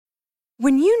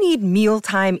When you need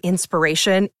mealtime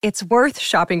inspiration, it's worth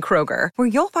shopping Kroger, where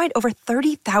you'll find over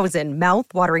 30,000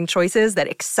 mouth-watering choices that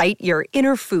excite your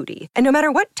inner foodie. And no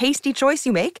matter what tasty choice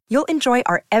you make, you'll enjoy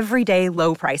our everyday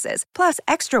low prices, plus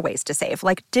extra ways to save,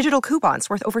 like digital coupons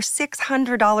worth over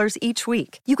 $600 each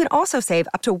week. You can also save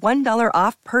up to $1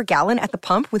 off per gallon at the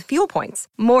pump with fuel points.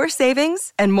 More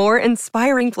savings and more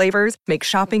inspiring flavors make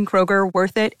shopping Kroger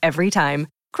worth it every time.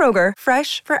 Kroger,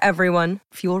 fresh for everyone.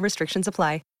 Fuel restrictions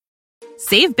apply.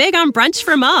 Save big on brunch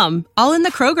for mom, all in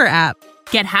the Kroger app.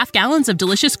 Get half gallons of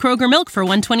delicious Kroger milk for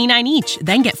 $1.29 each.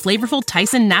 Then get flavorful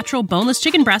Tyson natural boneless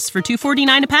chicken breasts for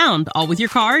 $2.49 a pound, all with your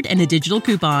card and a digital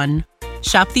coupon.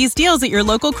 Shop these deals at your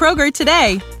local Kroger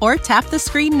today, or tap the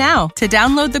screen now to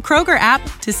download the Kroger app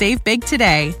to save big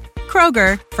today.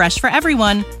 Kroger, fresh for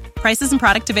everyone. Prices and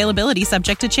product availability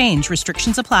subject to change.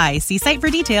 Restrictions apply. See site for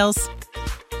details.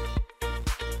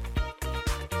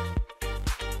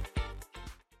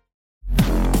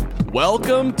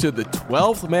 Welcome to the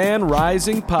 12th Man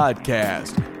Rising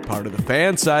podcast, part of the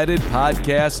Fan-Sided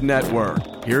Podcast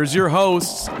Network. Here's your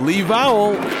hosts, Lee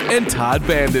Vowell and Todd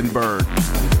Vandenberg.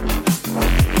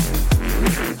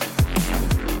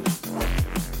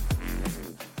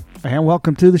 And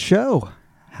welcome to the show.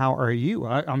 How are you?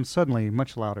 I'm suddenly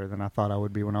much louder than I thought I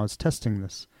would be when I was testing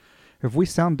this. If we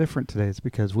sound different today, it's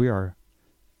because we are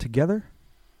together,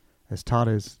 as Todd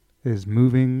is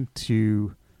moving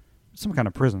to some kind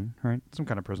of prison, right? Some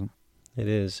kind of prison. It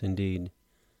is indeed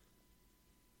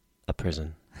a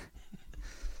prison.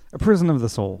 A prison of the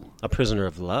soul. A prisoner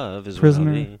of love is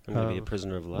Prisoner what I'll be. I'm going to be a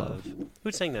prisoner of love.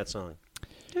 Who sang that song?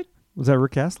 Was that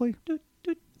Rick Astley?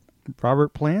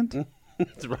 Robert Plant?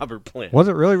 It's Robert Plant. Was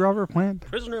it really Robert Plant?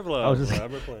 Prisoner of love, just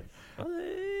Robert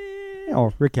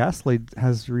Plant. Rick Astley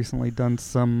has recently done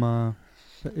some,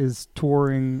 is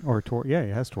touring, he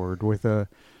has toured with a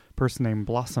person named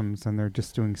Blossoms, and they're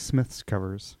just doing Smiths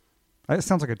covers. It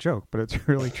sounds like a joke, but it's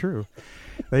really true.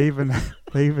 They even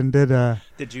did.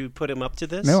 Did you put him up to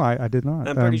this? No, I did not.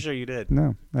 I'm pretty sure you did.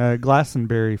 No,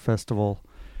 Glastonbury Festival.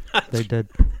 They did.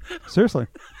 Seriously,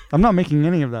 I'm not making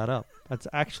any of that up. That's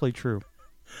actually true.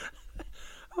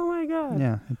 Oh my God!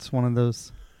 Yeah, it's one of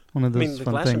those. I mean, the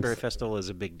fun Glastonbury things. Festival is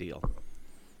a big deal.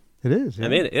 It is. Yeah. I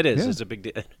mean, it is. Yeah. It's a big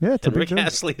deal. Yeah, it's and a big Rick deal.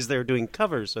 Astley is there doing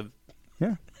covers of.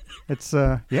 Yeah. It's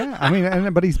yeah. I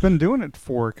mean, but he's been doing it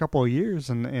for a couple of years,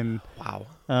 and wow.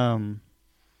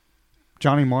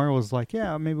 Johnny Marr was like,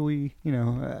 yeah, maybe we,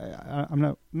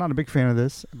 I'm not a big fan of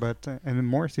this, but and then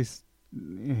Morrissey's,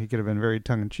 he could have been very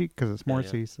tongue in cheek because it's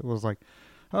Morrissey. Yeah. So it was like,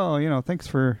 oh, thanks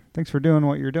for doing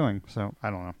what you're doing. So I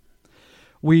don't know.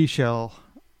 We shall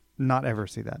not ever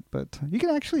see that, but you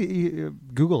can actually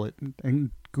Google it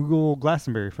and Google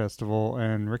Glastonbury Festival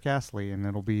and Rick Astley, and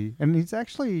it'll be, and he's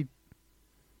actually.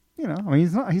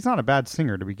 He's not a bad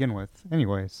singer to begin with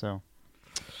anyway, so.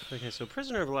 Okay, so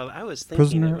Prisoner of Love, I was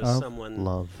thinking it was someone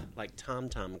Love. like Tom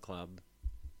Tom Club,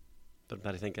 but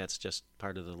I think that's just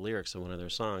part of the lyrics of one of their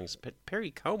songs. Perry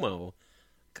Como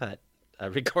cut a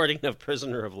recording of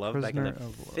Prisoner of Love back in the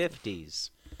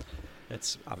 50s.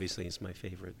 That's obviously is my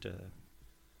favorite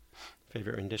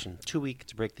rendition. Too weak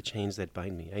to break the chains that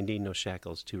bind me. I need no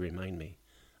shackles to remind me.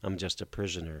 I'm just a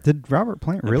prisoner. Did Robert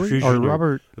Plant really? Or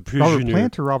Robert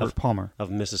Plant or Robert Palmer?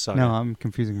 Of Mississauga. No, I'm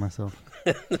confusing myself.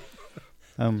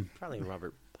 Probably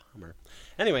Robert Palmer.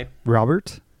 Anyway.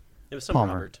 Robert? It was some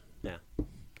Palmer. Robert. Yeah.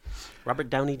 Robert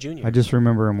Downey Jr. I just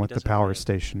remember him with the Power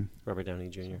Station. Robert Downey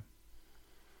Jr.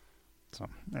 So,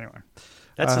 anyway.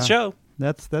 That's the show.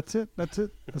 That's it. That's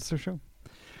the show.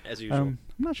 As usual. I'm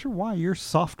not sure why you're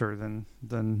softer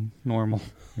than normal.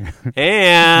 And you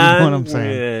know what I'm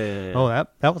saying? Yeah. Oh,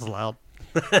 that was loud.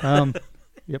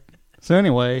 Yep. So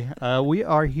anyway, we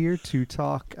are here to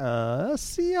talk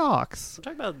Seahawks. We'll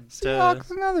talk about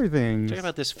Seahawks and other things. Talk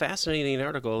about this fascinating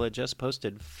article that just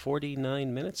posted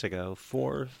 49 minutes ago.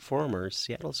 4 former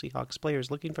Seattle Seahawks players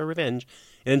looking for revenge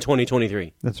in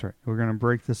 2023. That's right. We're going to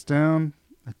break this down.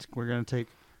 We're going to take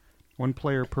one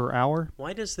player per hour.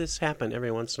 Why does this happen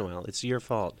every once in a while? It's your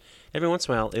fault. Every once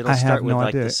in a while, it'll start with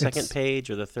like the second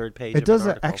page or the third page. It does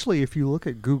article. Actually. If you look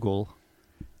at Google,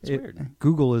 it's weird.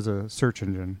 Google is a search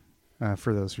engine.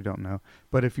 For those who don't know,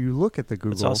 but if you look at the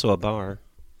Google, it's also a bar.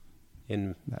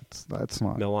 In that's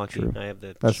not Milwaukee. True. I have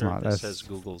the that's shirt not, that that's says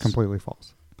Google's. Completely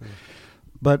false.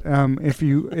 But if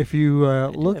you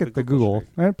look at the Google,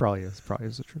 it probably is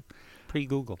the truth.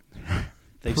 Pre-Google,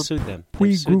 they've sued them.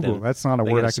 Pre-Google, that's not a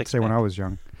word I could say when I was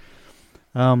young.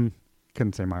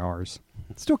 Couldn't say my R's.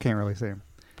 Still can't really say them.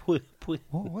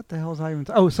 What the hell is I even?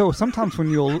 So sometimes when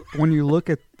you look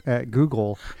at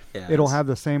Google, it'll have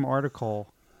the same article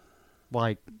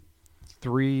like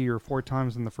 3 or 4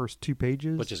 times in the first 2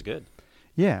 pages, which is good.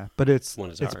 Yeah, but it's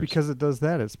ours. because it does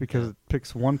that. It's because it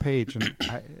picks one page, and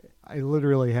I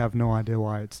literally have no idea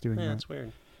why it's doing that. That's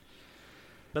weird.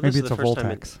 But Maybe this it's is a the first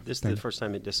Voltax time. This is the first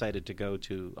time it decided to go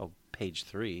to page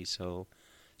 3. So,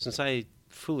 since I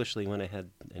foolishly went ahead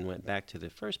and went back to the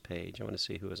first page, I want to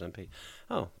see who was on page.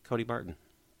 Oh, Cody Barton.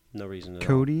 No reason at all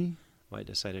Cody? why I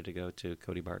decided to go to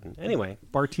Cody Barton. Anyway,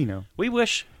 Bartino. we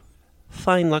wish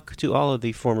fine luck to all of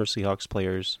the former Seahawks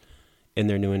players in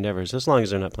their new endeavors, as long as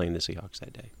they're not playing the Seahawks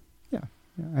that day. Yeah.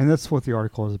 And that's what the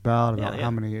article is about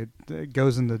how many, it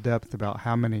goes into depth about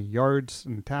how many yards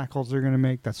and tackles they're going to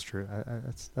make. That's true.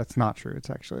 That's not true. It's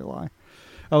actually a lie.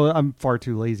 Oh, I'm far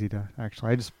too lazy to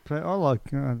actually. I just, look,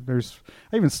 I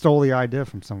even stole the idea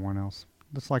from someone else.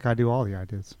 Just like I do all the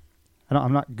ideas.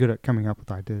 I'm not good at coming up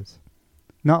with ideas.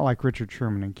 Not like Richard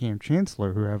Sherman and Cam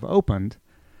Chancellor, who have opened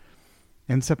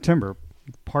in September,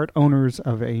 part owners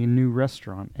of a new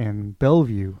restaurant in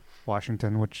Bellevue,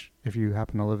 Washington, which, if you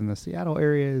happen to live in the Seattle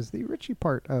area, is the Ritchie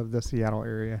part of the Seattle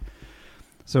area.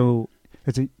 So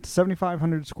it's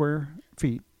 7,500 square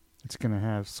feet. It's going to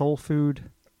have soul food.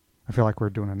 I feel like we're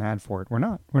doing an ad for it. We're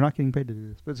not. We're not getting paid to do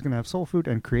this, but it's going to have soul food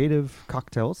and creative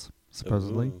cocktails,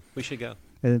 supposedly. Ooh, we should go.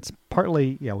 And it's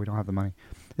partly, we don't have the money.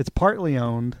 It's partly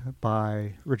owned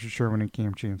by Richard Sherman and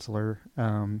Cam Chancellor,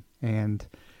 and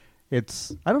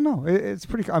it's, I don't know, it's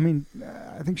pretty, I mean,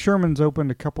 I think Sherman's opened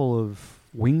a couple of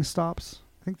wing stops.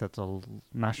 I think that's a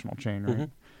national chain, right?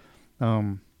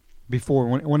 Mm-hmm. Before,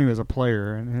 when he was a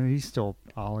player, and he's still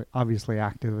obviously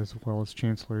active as well as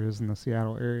Chancellor is in the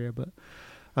Seattle area, but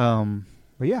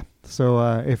yeah,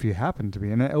 so if you happen to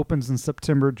be, and it opens in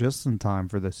September just in time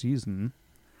for the season.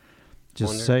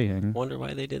 Saying. Wonder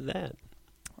why they did that.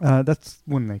 That's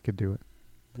when they could do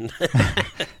it.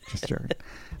 Just joking.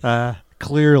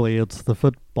 Clearly, it's the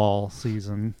football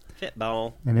season.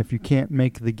 Football. And if you can't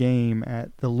make the game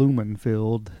at the Lumen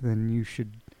Field, then you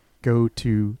should go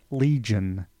to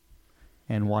Legion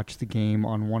and watch the game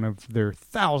on one of their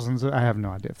thousands. I have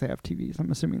no idea if they have TVs.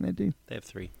 I'm assuming they do. They have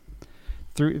 3.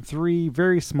 Three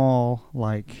very small,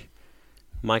 like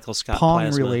Michael Scott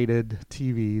Pong-related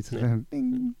TVs. Yeah.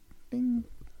 Ding, ding.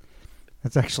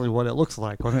 That's actually what it looks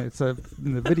like. When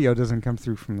the video doesn't come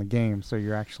through from the game, so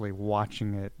you're actually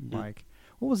watching it. Like,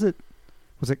 what was it?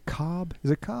 Was it Cobb? Is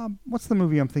it Cobb? What's the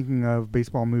movie I'm thinking of?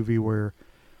 Baseball movie where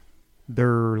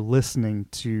they're listening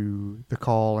to the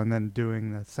call and then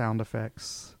doing the sound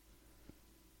effects.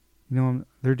 You know,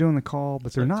 they're doing the call,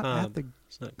 but they're not Cobb. at the.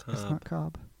 It's not Cobb. It's not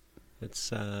Cobb.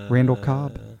 It's Randall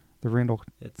Cobb. The Randall.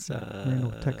 It's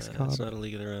Randall Tex Cobb. It's not A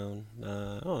League of Their Own.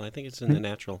 I think it's in The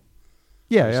Natural.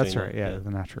 Yeah, that's right. Yeah, The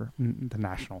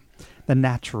National. The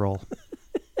Natural.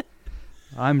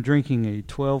 I'm drinking a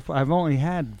 12. I've only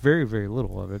had very, very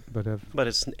little of it, but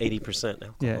it's 80%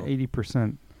 alcohol. Yeah,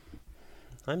 80%.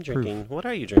 I'm drinking. Proof. What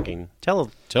are you drinking? Tell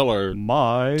our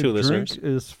My two drink listeners.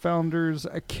 Is Founders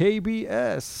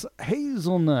KBS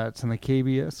Hazelnuts, and the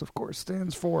KBS, of course,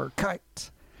 stands for Kite,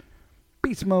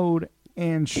 Beast Mode,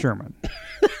 and Sherman.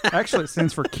 Actually, it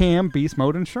stands for Cam, Beast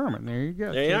Mode, and Sherman. There you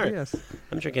go. There you are.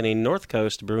 I'm drinking a North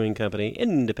Coast Brewing Company,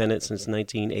 independent since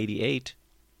 1988.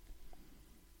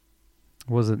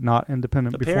 Was it not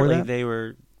independent before that? They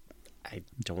were, I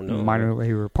don't know.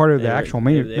 They were part of the actual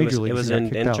major league. It was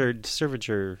an entered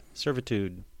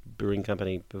servitude brewing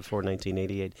company before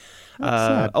 1988.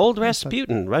 Old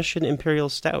Rasputin, Russian Imperial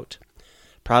Stout.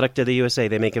 Product of the USA.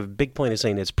 They make a big point of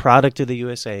saying it's product of the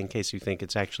USA in case you think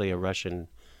it's actually a Russian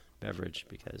beverage,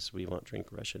 because we won't drink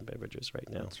Russian beverages right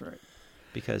now. That's right.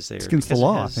 Because they're against the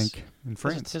law, I think, in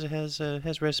France. Because it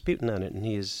has Rasputin on it, and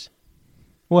he is.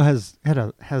 Well,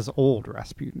 has old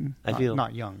Rasputin.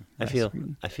 Not young.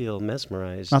 Rasputin. I feel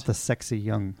mesmerized. Not the sexy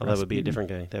young. Well, that would be a different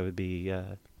guy. That would be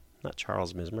not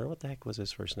Charles Mesmer. What the heck was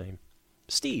his first name?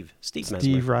 Steve Mesmer.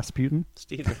 Steve Rasputin.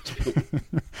 Steve Rasputin.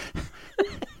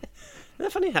 Isn't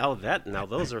it funny how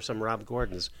those are some Rob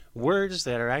Gordon's words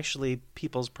that are actually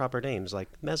people's proper names, like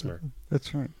Mesmer.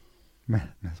 That's right.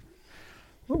 Mesmer.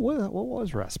 What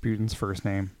was Rasputin's first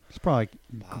name? It's probably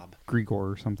Bob. Grigor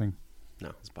or something. No,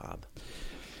 it's Bob.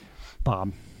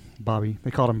 Bobby. They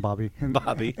called him Bobby.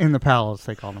 Bobby. In the palace,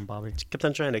 they called him Bobby. He kept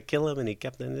on trying to kill him, and you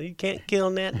can't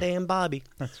kill that damn Bobby.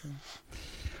 That's right.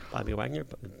 Bobby Wagner.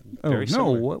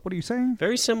 What are you saying?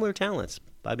 Very similar talents.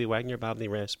 Bobby Wagner, Bobby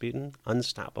Rasputin,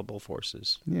 unstoppable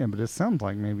forces. Yeah, but it sounds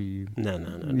like maybe... No.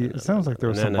 It sounds like there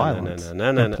was some violence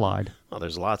applied. Well,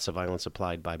 there's lots of violence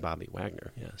applied by Bobby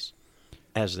Wagner, yes.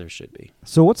 As there should be.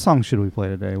 So what song should we play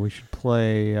today? We should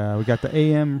play... we got the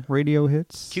AM radio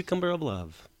hits. Cucumber of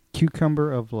Love.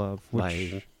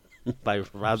 Which by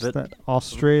Robert... That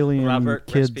Australian Robert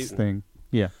kids Rasputin. Thing.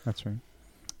 Yeah, that's right.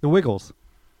 The Wiggles.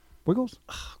 Wiggles?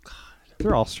 Oh, God.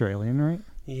 They're Australian, right?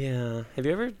 Yeah. Have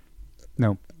you ever?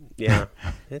 No. Yeah.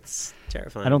 It's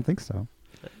terrifying. I don't think so.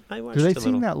 I watched Do they a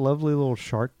sing little. that lovely little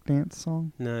shark dance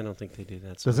song? No, I don't think they do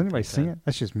that. Does anybody sing it?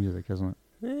 That's just music, isn't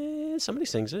it? Somebody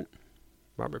sings it.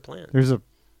 Robert Plant. There's a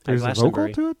vocal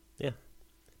Glastonbury. to it? Yeah.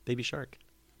 Baby Shark.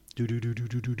 Do do do do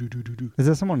do do do do do. Is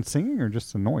that someone singing or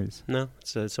just a noise? No,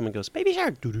 it's someone goes, Baby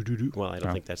Shark. Do do do do. Well, I don't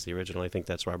Oh. think that's the original. I think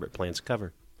that's Robert Plant's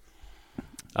cover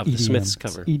of the EDM. Smiths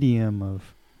cover. It's EDM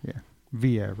of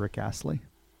via Rick Astley.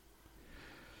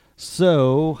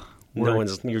 So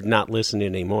You're not listening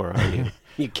anymore, are you?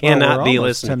 You cannot be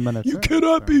listening. 10 minutes You in,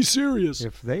 cannot so be serious.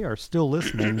 If they are still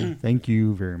listening, thank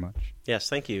you very much. Yes,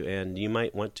 thank you. And you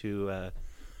might want to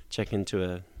check into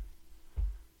a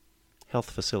health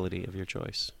facility of your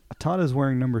choice. Todd is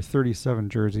wearing number 37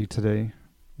 jersey today,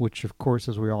 which, of course,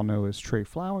 as we all know, is Trey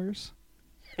Flowers.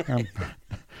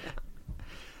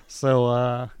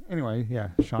 Anyway,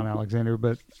 Sean Alexander.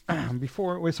 But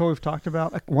so we've talked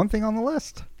about one thing on the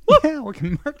list. Yeah, we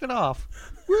can mark it off.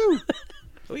 Woo!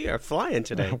 We are flying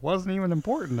today. It wasn't even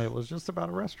important. It was just about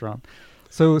a restaurant.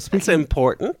 So speaking, That's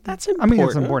important. That's important. I mean,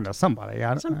 it's important to somebody.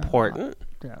 It's important.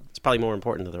 Yeah, It's probably more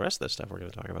important than the rest of the stuff we're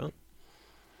going to talk about.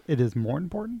 it is more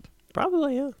important.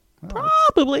 Probably, yeah. Well,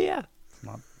 Probably, yeah. it's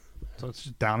not. So it's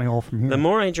just downhill from here. The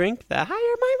more I drink, the higher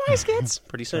my voice gets.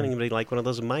 Pretty soon, I'm going to be like one of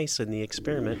those mice in the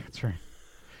experiment. That's right.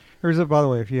 Here's it, by the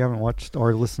way, if you haven't watched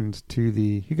or listened to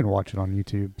you can watch it on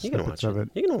YouTube. You can watch it.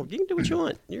 You can do what you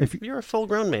want. You're a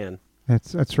full-grown man.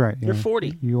 That's right. You're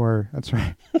 40. You are. That's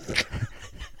right. I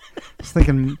was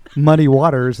thinking Muddy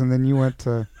Waters, and then you went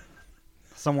to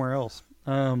somewhere else.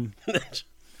 What's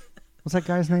that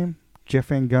guy's name? Jeff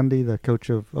Van Gundy, the coach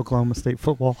of Oklahoma State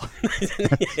football.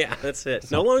 Yeah, that's it.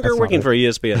 No longer working for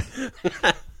ESPN.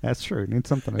 That's true. Need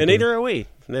something. And neither are we.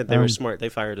 They were smart. They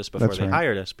fired us before they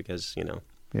hired us because,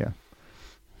 Yeah.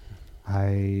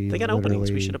 They got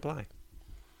openings. We should apply.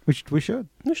 We should.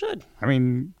 We should. I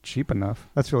mean, cheap enough.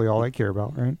 That's really all I care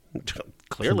about, right?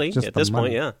 Clearly, Just at this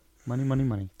point, yeah. Money, money,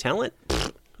 money. Talent?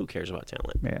 Who cares about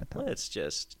talent? Yeah. Let's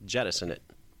just jettison it.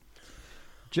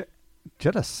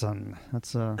 Jettison.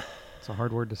 That's a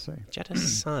hard word to say.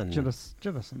 Jettison.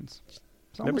 Jettisons. It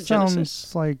Remember almost sounds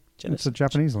Genesis? like it's a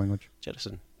Japanese language.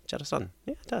 Jettison. Jettison.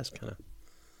 Yeah, it does, kind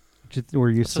of. Were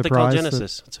you That's what surprised? they call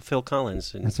Genesis. It's a Phil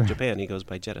Collins in Japan. He goes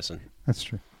by Jettison. That's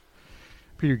true.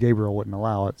 Peter Gabriel wouldn't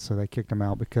allow it, so they kicked him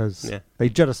out because Yeah. they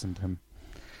jettisoned him.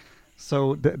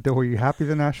 So, were you happy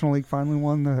the National League finally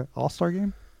won the All-Star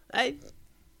game? I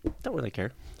don't really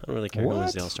care. I don't really care who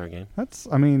wins the What? All-Star game.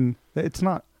 It's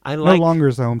not. I No like longer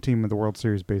is the home team of the World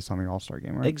Series based on the All-Star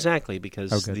game, right? exactly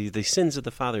because Okay. the sins of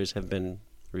the fathers have been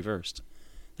reversed.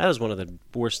 That was one of the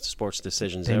worst sports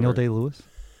decisions Daniel ever. Day-Lewis?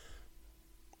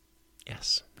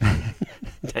 Yes.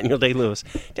 Daniel Day-Lewis.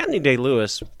 Daniel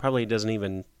Day-Lewis probably doesn't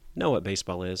even know what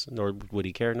baseball is, nor would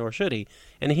he care, nor should he.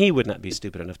 And he would not be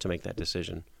stupid enough to make that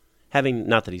decision.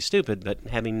 Not that he's stupid, but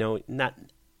having not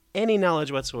any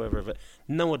knowledge whatsoever of it,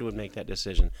 no one would make that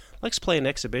decision. Let's play an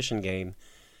exhibition game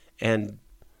and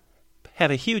have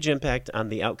a huge impact on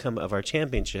the outcome of our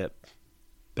championship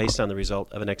based on the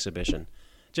result of an exhibition,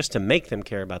 just to make them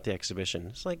care about the exhibition.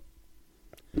 It's like...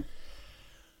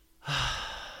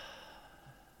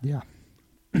 Yeah.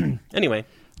 Anyway.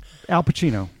 Al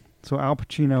Pacino. So Al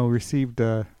Pacino received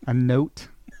a note.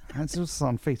 This was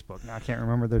on Facebook. Now I can't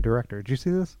remember the director. Did you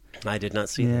see this? I did not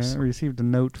see this. Yeah, received a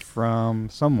note from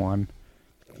someone.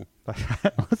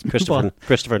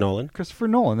 Christopher Nolan. Christopher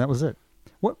Nolan. That was it.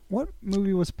 What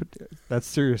movie was? That's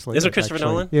seriously. Is it Christopher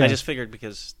Nolan? Yeah. I just figured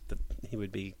because he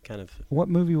would be kind of. What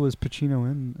movie was Pacino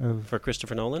in? For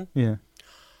Christopher Nolan? Yeah.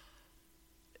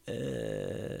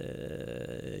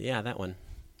 Yeah, that one.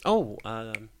 Oh,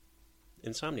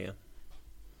 Insomnia.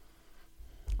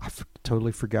 I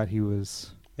totally forgot he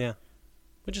was. Yeah,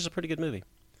 which is a pretty good movie.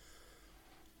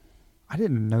 I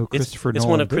didn't know Christopher Nolan. It's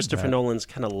one of did Christopher that. Nolan's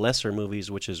kind of lesser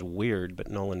movies, which is weird, but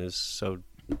Nolan is so.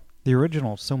 The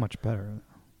original is so much better.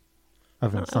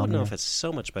 Of Insomnia. I don't know if it's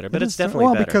so much better, but it's definitely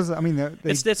better. better. Because I mean,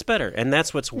 it's better, and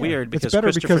that's what's weird because it's better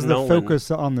Christopher because Nolan, the focus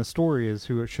on the story is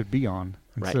who it should be on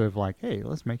instead Right. of like, hey,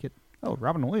 let's make it. Oh,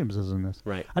 Robin Williams is in this.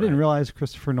 Right. I didn't realize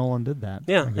Christopher Nolan did that.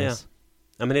 Yeah, I guess.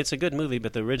 I mean, it's a good movie,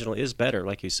 but the original is better,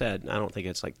 like you said. I don't think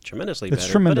it's like tremendously It's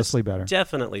better. tremendously but it's better.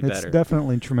 Definitely better. It's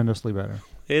definitely tremendously better.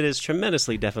 It is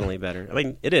tremendously, definitely better. I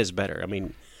mean, it is better. I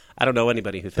mean, I don't know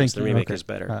anybody who thinks the remake is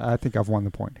better. I think I've won the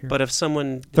point here. But if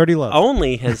someone 30 Love.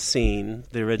 only has seen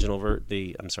the original,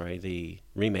 the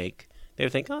remake, they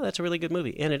would think, oh, that's a really good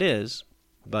movie. And it is,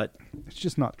 but... It's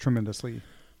just not tremendously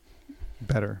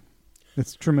better.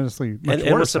 It's tremendously much worse,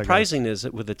 And what's I guess. surprising is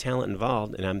that with the talent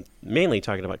involved, and I'm mainly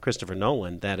talking about Christopher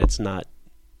Nolan, that it's not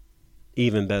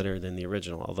even better than the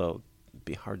original, although it'd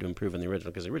be hard to improve on the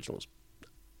original because the original is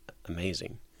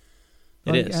amazing.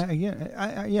 It is.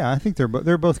 I think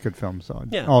they're both good films. So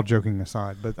all joking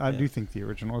aside, but I do think the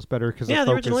original is better because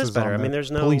the original is better. I mean,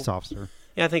 there's no police officer.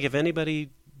 Yeah, I think if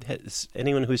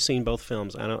anyone who's seen both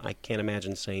films, I can't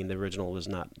imagine saying the original was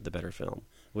not the better film.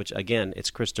 Which again,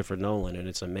 it's Christopher Nolan, and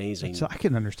it's amazing. So I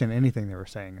couldn't understand anything they were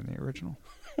saying in the original.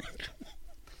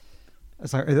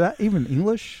 Sorry, is that even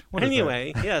English?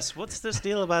 Anyway, yes. What's this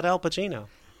deal about Al Pacino?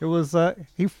 It was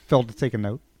he failed to take a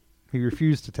note. He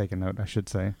refused to take a note, I should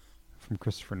say, from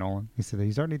Christopher Nolan. He said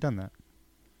he's already done that.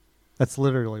 That's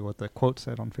literally what the quote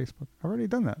said on Facebook. I've already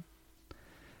done that.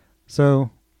 So,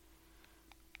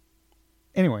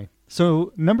 anyway,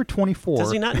 number 24.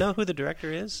 Does he not know who the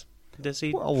director is? Does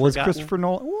he? Well, was Christopher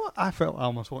Nolan? Well, I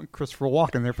almost want Christopher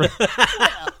Walken there.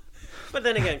 But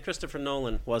then again, Christopher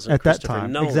Nolan wasn't Christopher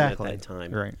Nolan exactly. at that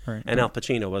time. Right. And Al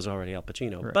Pacino was already Al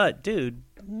Pacino. Right. But, dude...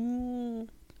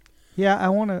 Yeah, I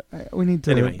want to... We need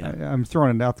to... Anyway, I'm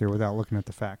throwing it out there without looking at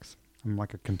the facts. I'm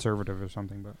like a conservative or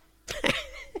something, but...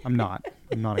 I'm not.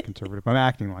 I'm not a conservative. I'm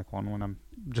acting like one when I'm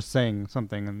just saying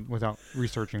something and without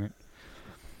researching it.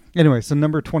 Anyway, so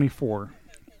number 24.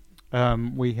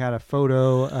 We had a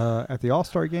photo at the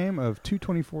All-Star game of two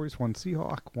 24s, one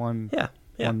Seahawk, one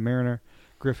Mariner,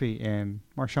 Griffey, and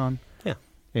Marshawn. Yeah.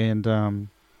 And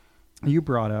you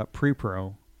brought up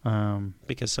pre-pro.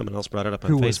 Because someone else brought it up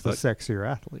on Facebook. Facebook. Who was the sexier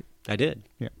athlete? I did.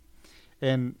 Yeah.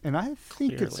 And I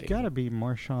think it's got to be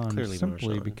Marshawn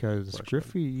simply because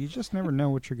Griffey, you just never know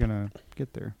what you're going to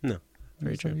get there. No.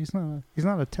 Very true. He's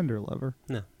not a tender lover.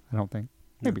 No. I don't think.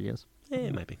 Maybe he is.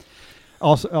 It might be.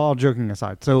 Also, all joking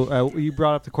aside, so you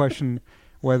brought up the question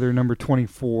whether number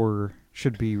 24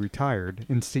 should be retired.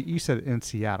 You said in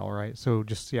Seattle, right? So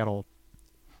just Seattle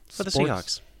for the sports?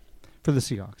 Seahawks. For the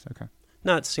Seahawks, okay.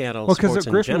 Not Seattle sports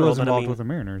in Griffin general. Was involved with the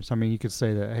Mariners. I mean, you could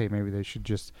say that, hey, maybe they should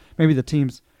just maybe the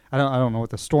teams. I don't know what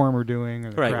the Storm are doing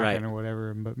or the Kraken or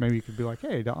whatever, but maybe you could be like,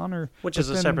 hey, to honor. Which is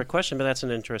a separate question, but that's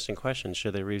an interesting question.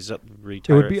 Should they retire it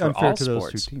would be for unfair all to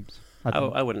sports? Those two teams.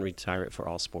 I wouldn't retire it for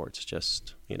all sports.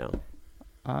 Just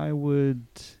I would.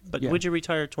 But would you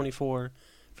retire 24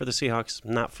 for the Seahawks?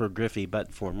 Not for Griffey,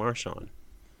 but for Marshawn.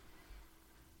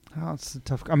 Oh, it's a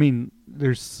tough. I mean,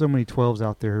 there's so many 12s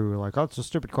out there who are like, "Oh, it's a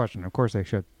stupid question." Of course they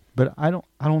should, but I don't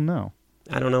know.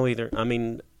 I don't know either. I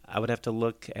mean, I would have to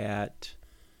look at.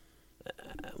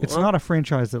 It's not a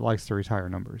franchise that likes to retire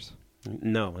numbers.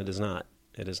 No, it is not.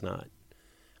 It is not.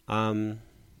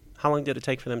 How long did it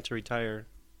take for them to retire?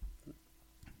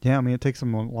 Yeah, I mean, it takes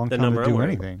them a long time to do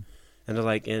anything. And they're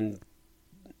like in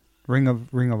Ring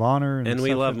of Honor, and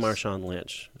we love Marshawn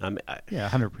Lynch. Yeah,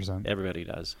 100%. Everybody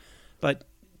does, but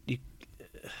he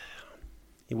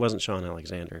wasn't Sean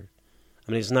Alexander.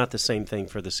 I mean, it's not the same thing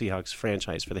for the Seahawks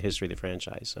franchise, for the history of the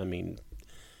franchise. I mean,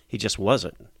 he just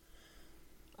wasn't.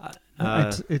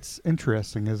 It's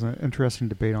interesting, isn't it? Interesting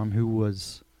debate on who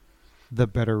was the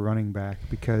better running back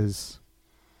because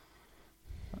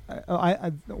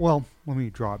well, let me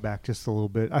draw it back just a little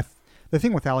bit. The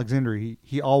thing with Alexander,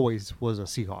 he always was a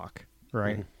Seahawk,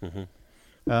 right?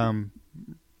 Mm-hmm.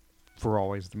 For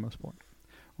always the most part.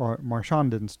 Or Marshawn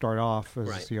didn't start off as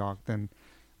a Seahawk, then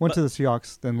went to the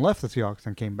Seahawks, then left the Seahawks,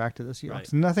 then came back to the Seahawks.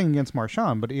 Right. Nothing against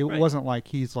Marshawn, but it wasn't like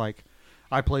he's like,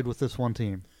 I played with this one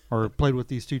team or played with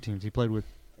these two teams. He played with.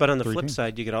 But on the flip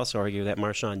side, you could also argue that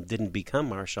Marshawn didn't become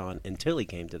Marshawn until he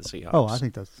came to the Seahawks. Oh, I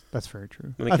think that's very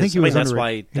true. I think he was that's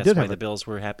why the Bills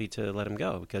were happy to let him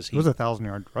go because he was a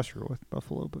 1,000-yard rusher with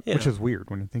Buffalo, which is weird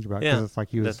when you think about it because it's like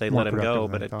he was that they let him go,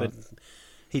 but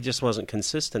he just wasn't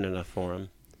consistent enough for him,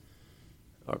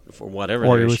 or for whatever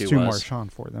or the it issue was too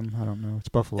Marshawn for them. I don't know. It's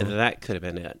Buffalo. And that could have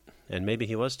been it, and maybe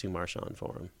he was too Marshawn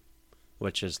for him,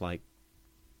 which is like.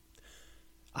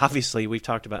 Obviously, we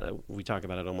talk about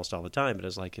it almost all the time, but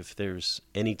it's like if there's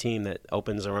any team that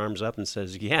opens their arms up and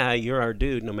says, yeah, you're our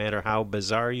dude, no matter how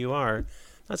bizarre you are. I'm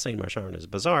not saying Marshawn is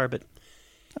bizarre, but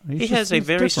he has a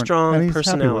very strong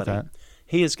personality.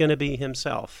 He is going to be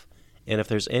himself. And if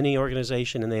there's any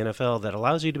organization in the NFL that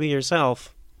allows you to be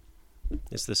yourself,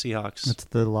 it's the Seahawks. It's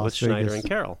the Las with Vegas. Schneider and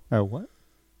Carroll. Oh, what?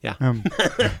 Yeah.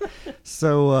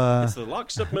 So it's the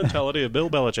lockstep mentality of Bill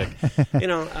Belichick.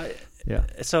 Yeah.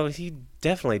 So he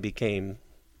definitely became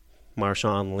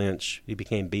Marshawn Lynch. He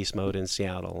became beast mode in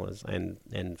Seattle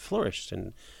and flourished.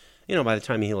 And, by the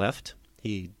time he left,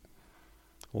 he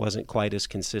wasn't quite as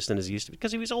consistent as he used to be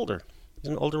because he was older. He's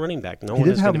an older running back. He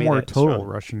did have more total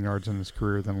rushing yards in his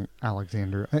career than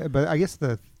Alexander. But I guess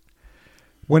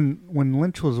when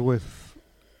Lynch was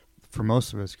for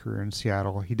most of his career in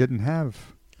Seattle, he didn't have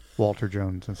Walter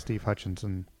Jones and Steve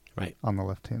Hutchinson on the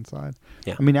left-hand side.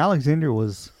 Yeah. I mean, Alexander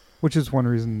was Which is one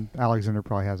reason Alexander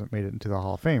probably hasn't made it into the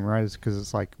Hall of Fame, right? Is because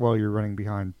it's like, well, you're running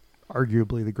behind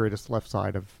arguably the greatest left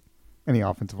side of any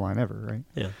offensive line ever, right?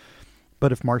 Yeah.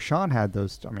 But if Marshawn had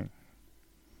those,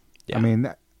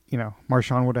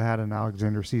 Marshawn would have had an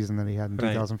Alexander season that he had in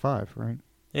 2005, right?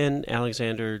 And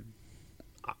Alexander,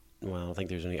 well, I don't think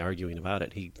there's any arguing about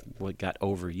it. He got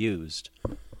overused.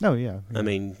 Oh, yeah. I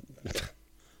mean,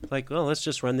 let's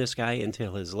just run this guy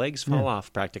until his legs fall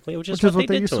off practically, which is what they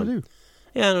did used to him. do.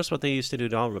 Yeah, that's what they used to do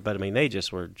to all of it. But, I mean, they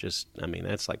just were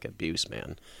that's like abuse,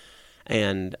 man.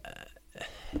 And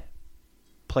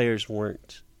players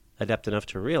weren't adept enough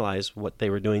to realize what they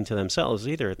were doing to themselves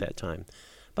either at that time.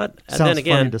 But then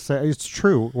again, funny to say. It's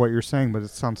true what you're saying, but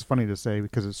it sounds funny to say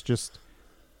because it's just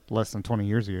less than 20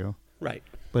 years ago. Right.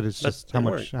 But it's just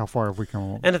how far have we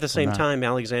come? And at the same time,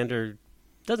 Alexander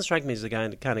doesn't strike me as the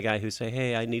kind of guy who say,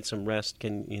 "Hey, I need some rest.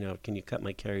 Can you cut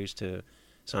my carries to?"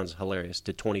 Sounds hilarious,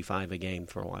 to 25 a game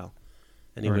for a while,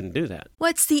 and he wouldn't do that.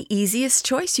 What's the easiest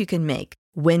choice you can make?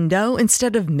 Window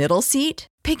instead of middle seat?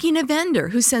 Picking a vendor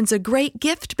who sends a great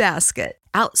gift basket?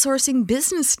 Outsourcing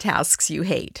business tasks you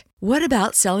hate? What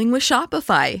about selling with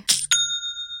Shopify?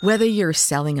 Whether you're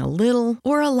selling a little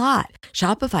or a lot,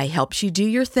 Shopify helps you do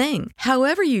your thing,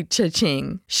 however you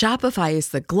cha-ching. Shopify is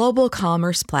the global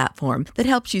commerce platform that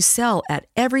helps you sell at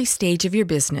every stage of your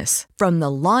business. From the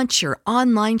launch your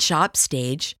online shop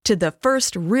stage to the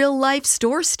first real-life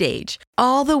store stage,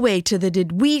 all the way to the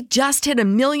did we just hit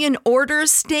 1 million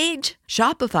orders stage.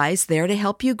 Shopify's there to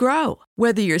help you grow.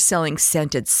 Whether you're selling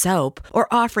scented soap or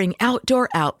offering outdoor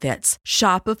outfits,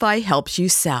 Shopify helps you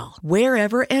sell.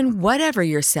 Wherever and whatever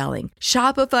you're selling,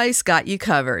 Shopify's got you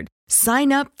covered.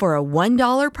 Sign up for a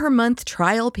 $1 per month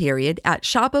trial period at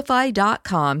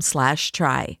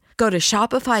shopify.com/try. Go to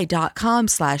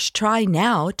shopify.com/try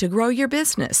now to grow your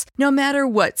business, no matter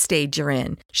what stage you're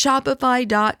in.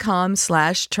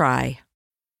 Shopify.com/try.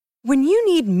 When you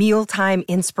need mealtime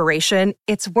inspiration,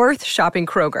 it's worth shopping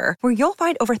Kroger, where you'll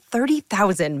find over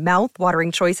 30,000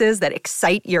 mouth-watering choices that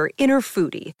excite your inner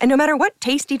foodie. And no matter what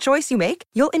tasty choice you make,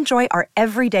 you'll enjoy our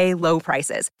everyday low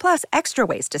prices, plus extra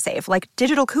ways to save, like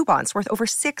digital coupons worth over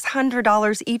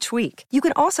 $600 each week. You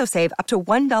can also save up to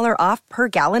 $1 off per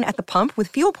gallon at the pump with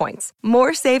fuel points.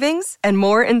 More savings and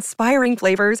more inspiring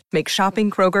flavors make shopping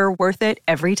Kroger worth it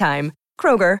every time.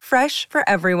 Kroger, fresh for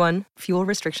everyone. Fuel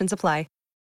restrictions apply.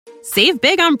 Save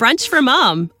big on brunch for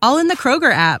mom, all in the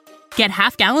Kroger app. Get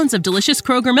half gallons of delicious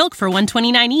Kroger milk for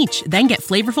 $1.29 each. Then get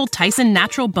flavorful Tyson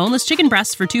natural boneless chicken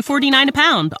breasts for $2.49 a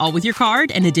pound, all with your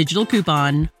card and a digital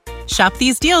coupon. Shop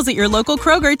these deals at your local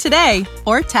Kroger today,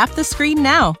 or tap the screen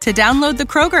now to download the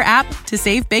Kroger app to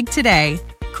save big today.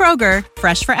 Kroger,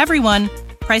 fresh for everyone.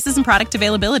 Prices and product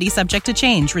availability subject to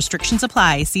change. Restrictions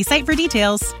apply. See site for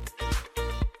details.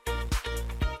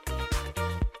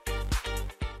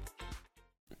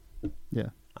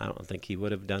 Yeah. I don't think he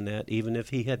would have done that, even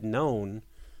if he had known,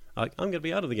 I'm going to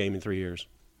be out of the game in 3 years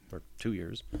or 2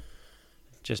 years,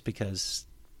 just because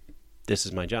this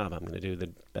is my job. I'm going to do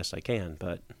the best I can.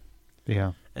 But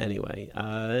yeah. Anyway,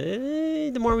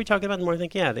 the more we talk about it, the more I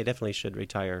think, yeah, they definitely should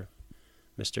retire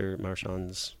Mr.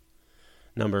 Marshawn's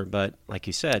number. But like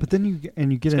you said, but then you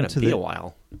get into a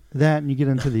while. That, and you get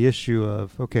into the issue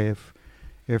of, okay,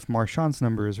 if Marshawn's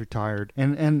number is retired,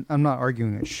 and I'm not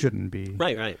arguing it shouldn't be.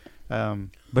 Right.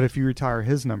 But if you retire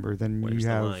his number, then Where's you the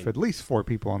have line? At least 4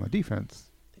 people on the defense.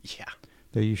 Yeah.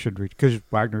 That you should because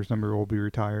Wagner's number will be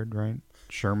retired, right?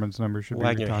 Sherman's number should be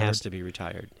retired. Wagner has to be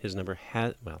retired. His number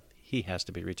he has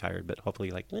to be retired, but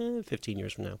hopefully 15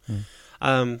 years from now.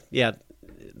 Yeah,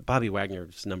 Bobby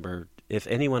Wagner's number, if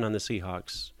anyone on the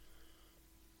Seahawks,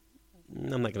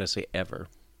 I'm not going to say ever,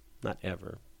 not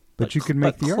ever. But you could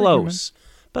make the close. argument.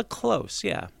 But close,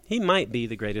 yeah. He might be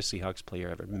the greatest Seahawks player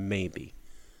ever, maybe.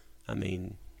 I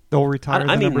mean, they'll retire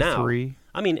number now, 3.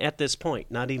 I mean, at this point,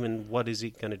 not even what is he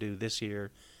going to do this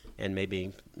year and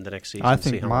maybe the next season. I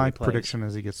think my prediction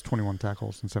is he gets 21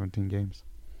 tackles in 17 games.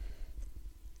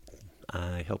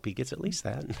 I hope he gets at least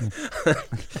that.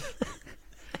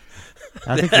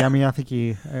 I think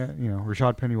he,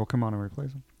 Rashad Penny will come on and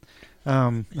replace him.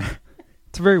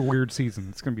 It's a very weird season.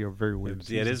 It's going to be a very weird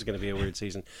season. It is going to be a weird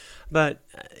season. But,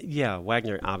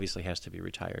 Wagner obviously has to be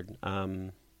retired.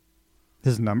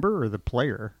 His number or the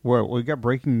player? Well, we got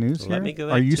breaking news here. Let me go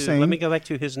back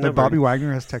to his number. That Bobby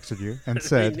Wagner has texted you and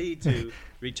said we need to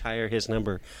retire his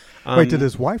number. Wait, did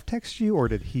his wife text you or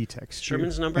did he text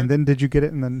Sherman's you? number? And then did you get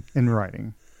it in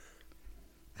writing?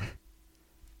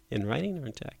 In writing or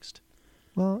in text?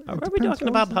 Well, are we talking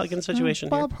about Huggins' situation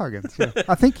here? Bob Huggins. Yeah.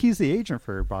 I think he's the agent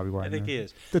for Bobby Wagner. I think he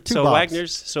is. The two so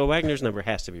Bobs. Wagner's number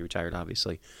has to be retired,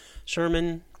 obviously.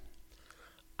 Sherman,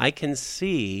 I can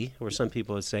see where some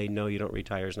people would say, no, you don't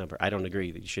retire his number. I don't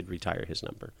agree that you should retire his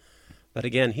number. But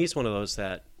again, he's one of those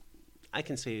that I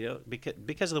can see,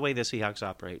 because of the way the Seahawks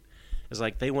operate, is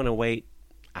like they want to wait.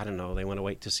 I don't know. They want to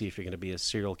wait to see if you're going to be a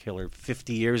serial killer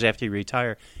 50 years after you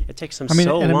retire. It takes them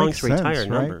so long to retire sense,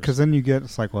 numbers. Right? Because then you get,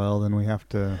 it's like, well, then we have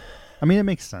to. I mean, it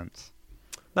makes sense.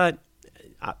 But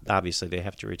obviously, they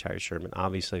have to retire Sherman.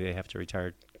 Obviously, they have to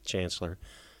retire Chancellor.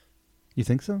 You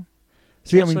think so?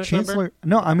 See, I mean, Chancellor's Chancellor. number?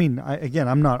 No, I mean,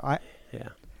 I'm not. Yeah.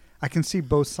 I can see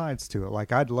both sides to it.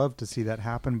 Like, I'd love to see that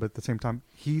happen, but at the same time,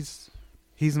 he's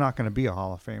not going to be a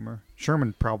Hall of Famer.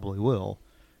 Sherman probably will.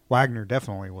 Wagner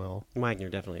definitely will. Wagner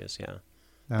definitely is, yeah.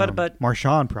 But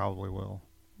Marshawn probably will.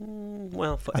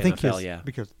 Well, for I think NFL,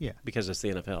 yeah. Because it's the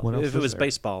NFL. What else If it was there?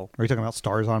 baseball. Are you talking about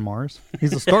Stars on Mars?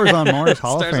 He's a Stars on Mars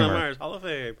Hall of Famer. Stars on Mars, Hall of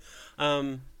Fame.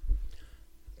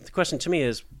 The question to me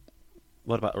is,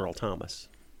 what about Earl Thomas?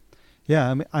 Yeah,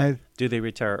 I mean, do they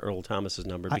retire Earl Thomas's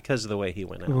number because of the way he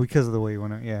went out? Because of the way he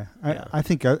went out, yeah. Yeah. I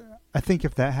think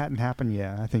if that hadn't happened,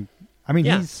 yeah,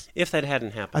 he's. If that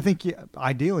hadn't happened, I think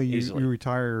ideally you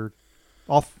retire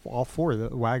all four: the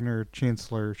Wagner,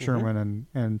 Chancellor, Sherman,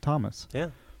 and Thomas.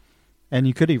 Yeah, and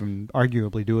you could even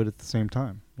arguably do it at the same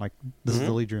time. Like this is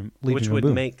the Legion, which of would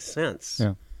Boom. make sense.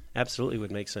 Yeah, absolutely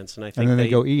would make sense. And I think and then they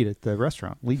go eat at the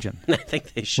restaurant Legion. I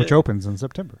think they should, which opens in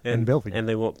September in Bellevue, and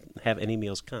they won't have any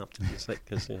meals comped. It's like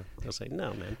because they'll say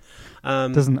no,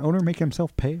 man. Does an owner make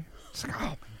himself pay? It's like, oh,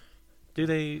 man. Do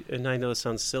they? And I know it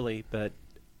sounds silly, but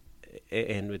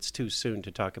and it's too soon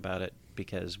to talk about it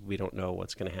because we don't know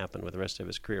what's going to happen with the rest of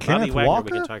his career. Kenneth Bobby Wagner, Walker?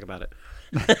 we can talk about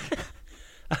it.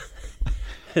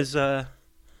 His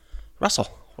Russell.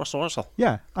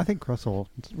 Yeah, I think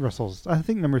Russell's. I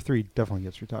think number 3 definitely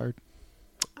gets retired.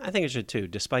 I think it should too.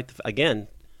 Despite again,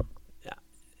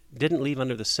 didn't leave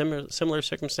under the similar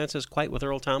circumstances quite with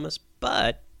Earl Thomas,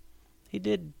 but he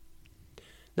did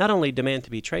not only demand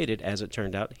to be traded, as it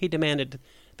turned out, he demanded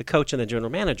the coach and the general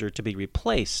manager to be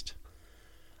replaced.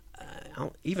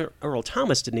 Even Earl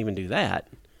Thomas didn't even do that.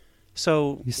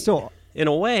 So he's still, in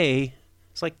a way,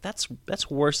 it's like that's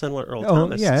worse than what Earl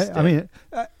Thomas did. I mean,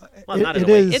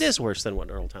 it is worse than what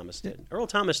Earl Thomas did. Earl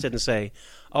Thomas didn't say,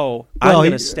 "Oh, I'm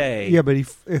going to stay." Yeah, but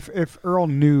if Earl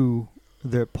knew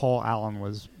that Paul Allen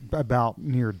was about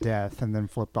near death and then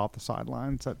flipped off the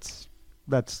sidelines,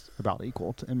 that's about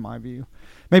equal in my view.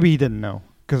 Maybe he didn't know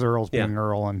because Earl's being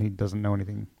Earl and he doesn't know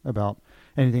anything about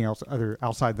anything else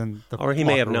outside than the. Or he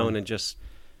may have known and just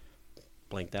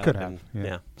blanked out. Could have.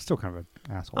 Yeah. Still kind of an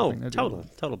asshole thing to do.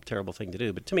 Total terrible thing to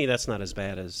do. But to me, that's not as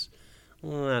bad as, I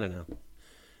don't know.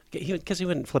 Because he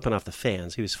wasn't flipping off the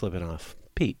fans. He was flipping off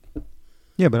Pete.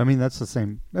 Yeah, but I mean, that's the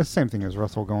same thing as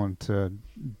Russell going to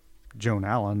Joan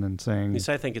Allen and saying,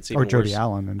 I think it's even or Jody worse.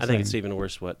 Allen. And I think it's even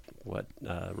worse what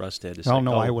Russ did. I don't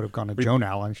know. I would have gone to Joan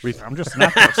Allen. I'm just an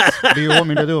actress. What do you want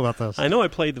me to do about this? I know I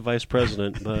played the vice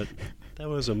president, but that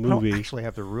was a movie. I don't actually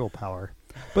have the real power,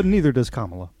 but neither does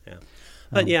Kamala. Yeah,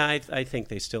 but I think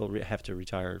they still have to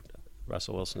retire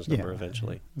Russell Wilson's number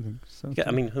eventually. I think so.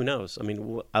 I mean, who knows? I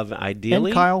mean,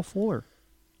 ideally, and Kyle Fuller.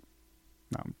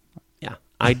 No. Yeah,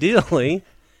 ideally.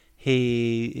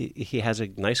 He has a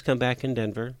nice comeback in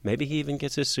Denver. Maybe he even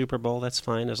gets his Super Bowl. That's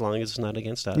fine as long as it's not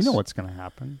against us. You know what's going to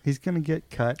happen. He's going to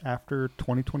get cut after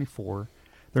 2024.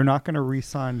 They're not going to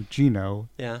re-sign Geno.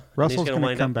 Yeah. Russell's going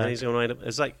to come back. He's going to wind up.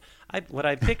 It's like what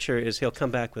I picture is he'll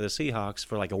come back with the Seahawks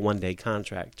for like a one-day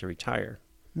contract to retire.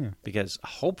 Yeah. Because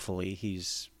hopefully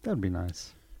That'd be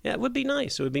nice. Yeah, it would be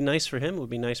nice. It would be nice for him. It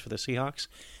would be nice for the Seahawks.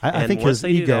 I think his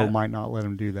ego might not let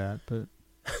him do that, but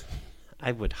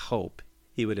I would hope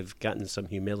he would have gotten some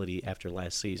humility after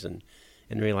last season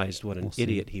and realized what an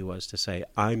idiot he was to say,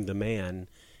 I'm the man,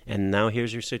 and now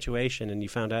here's your situation, and you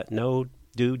found out, no,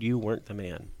 dude, you weren't the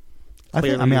man. I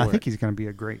think he's going to be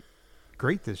a great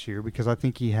this year because I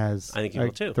think he has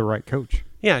the right coach.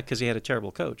 Yeah, because he had a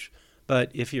terrible coach.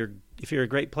 But if you're a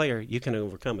great player, you can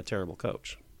overcome a terrible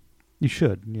coach. You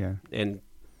should, yeah. And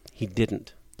he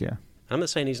didn't. Yeah. I'm not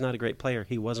saying he's not a great player.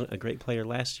 He wasn't a great player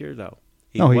last year, though.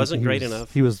 He wasn't great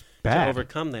enough. He was bad to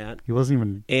overcome that. He wasn't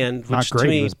even and which to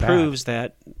me proves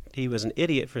that he was an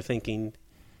idiot for thinking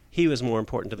he was more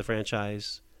important to the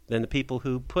franchise than the people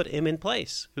who put him in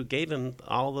place, who gave him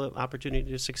all the opportunity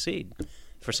to succeed.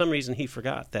 For some reason, he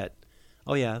forgot that.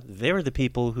 Oh yeah, they're the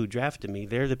people who drafted me.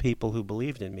 They're the people who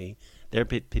believed in me. They're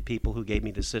people who gave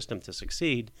me the system to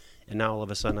succeed. And now all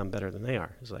of a sudden, I'm better than they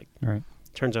are. It's like,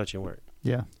 turns out you weren't.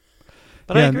 Yeah.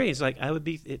 But I agree. It's like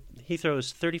he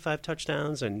throws 35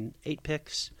 touchdowns and 8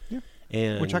 picks. Yeah.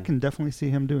 And which I can definitely see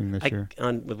him doing this year.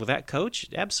 With that coach,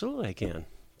 absolutely I can.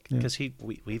 Because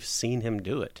we've seen him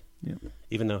do it. Yeah.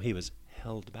 Even though he was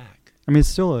held back. I mean, it's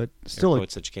still Air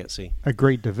quotes that you can't see. A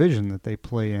great division that they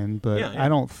play in, but Yeah. I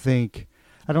don't think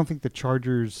the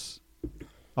Chargers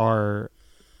are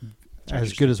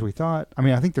as good as we thought. I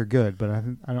mean, I think they're good, but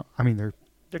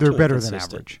they're better than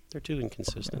average. They're too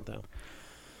inconsistent, though.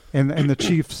 And the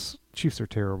Chiefs are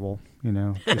terrible.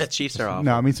 The Chiefs are awful.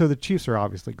 No, I mean, so the Chiefs are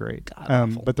obviously great.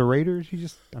 But the Raiders,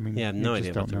 I have no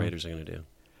idea what the Raiders are going to do.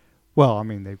 Well, I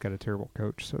mean, they've got a terrible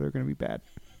coach, so they're going to be bad.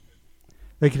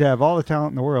 They could have all the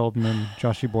talent in the world, and then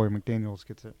Joshy Boy McDaniels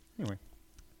gets it. Anyway,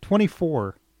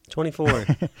 24. 24.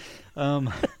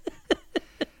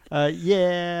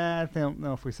 Yeah, I don't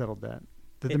know if we settled that.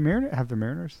 Did the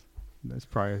Mariners? That's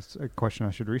probably a question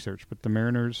I should research. But the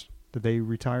Mariners, did they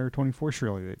retire 24?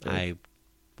 Surely they did. I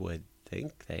would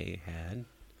think they had.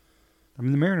 I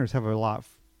mean, the Mariners have a lot.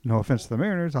 No offense to the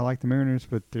Mariners, I like the Mariners,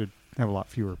 but they have a lot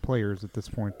fewer players at this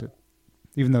point. That,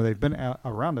 even though they've been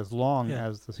around as long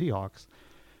as the Seahawks,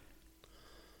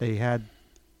 they had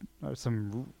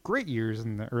some great years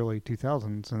in the early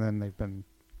 2000s, and then they've been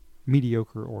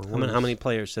mediocre or worse. How many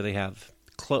players do they have?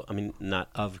 Not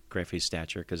of Griffey's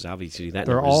stature, because obviously that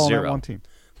they're number is all zero. on that one team.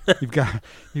 You've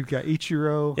got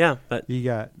Ichiro. Yeah, but you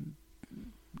got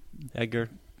Edgar.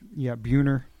 Yeah,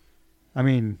 Buhner. I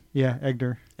mean, yeah,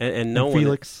 Edgar and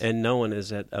Felix. And no one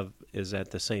is at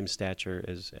the same stature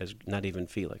as not even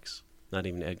Felix, not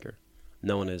even Edgar.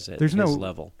 No one is at his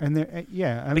level. And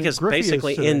because Griffey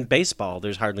basically in baseball,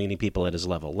 there's hardly any people at his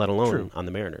level, let alone on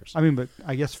the Mariners. I mean, but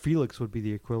I guess Felix would be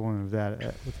the equivalent of that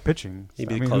with pitching. He'd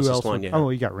be the closest one, yeah.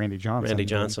 Oh, you got Randy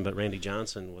Johnson. But Randy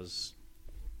Johnson was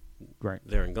right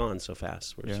there and gone so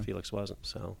fast, whereas Felix wasn't.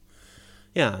 So,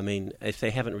 yeah, I mean, if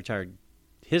they haven't retired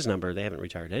his number, they haven't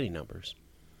retired any numbers.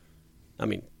 I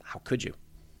mean, how could you?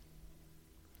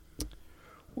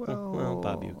 Well,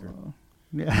 Bob Uecker.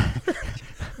 Yeah.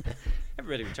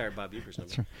 Everybody retired Bob Uecker's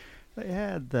number. Right. They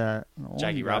had that.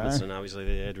 Jackie Robinson, obviously,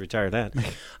 they had to retire that.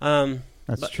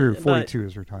 That's true. 42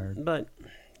 is retired. But,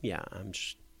 yeah,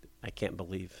 I can't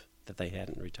believe that they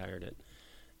hadn't retired it.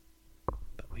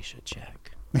 But we should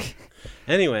check.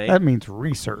 Anyway. That means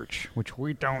research, which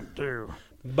we don't do.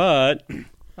 But,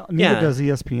 neither does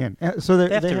ESPN. So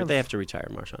they have to retire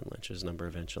Marshawn Lynch's number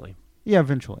eventually. Yeah,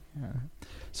 eventually. Yeah.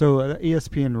 So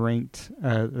ESPN ranked.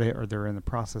 They're in the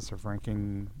process of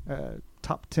ranking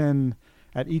top 10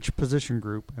 at each position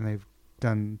group, and they've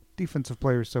done defensive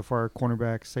players so far: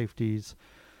 cornerbacks, safeties,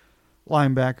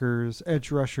 linebackers,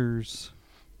 edge rushers.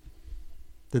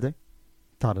 Did they?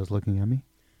 Todd is looking at me.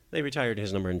 They retired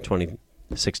his number in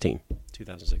 2016.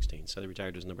 So they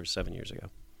retired his number 7 years ago.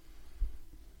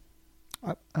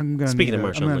 I'm going Speaking of Marshawn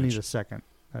Lynch, I'm going to need a second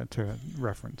to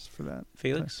reference for that.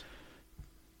 Felix?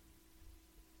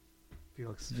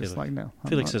 Felix is just like, no.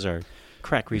 Felix is our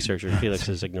crack researcher. Felix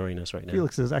is ignoring us right now.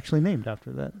 Felix is actually named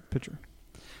after that pitcher.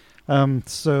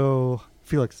 So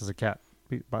Felix is a cat.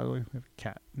 By the way, we have a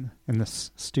cat in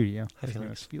this studio. His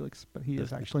name is Felix, but he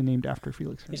is actually named after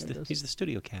Felix Hernandez. He's the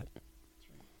studio cat.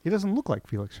 He doesn't look like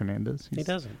Felix Hernandez. He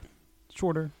doesn't.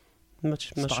 Shorter. Much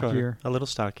stockier. shorter. A little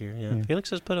stockier, yeah. Felix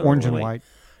has put on orange and weight. white.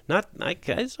 I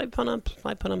put on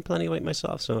plenty of weight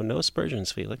myself, so no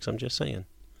aspersions, Felix. I'm just saying.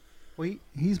 Well,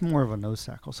 he's more of a nose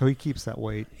tackle, so he keeps that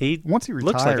weight. Once he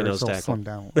retires, looks like a nose he'll tackle. slim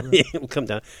down a little bit. He'll come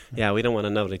down. Yeah, we don't want to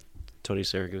know the Tony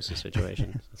Siragusa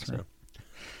situation. That's so.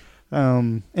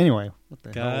 right. Anyway, what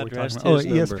the hell are we talking about?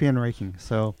 ESPN ranking.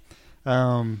 So,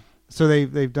 so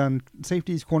they've done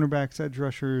safeties, cornerbacks, edge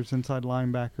rushers, inside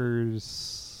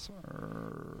linebackers,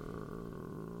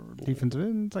 defensive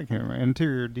ends. I can't remember.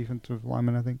 Interior defensive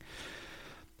linemen, I think.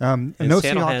 And no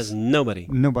Seattle Seahawks, has nobody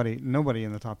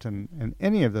in the top 10 in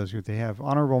any of those groups. They have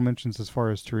honorable mentions as far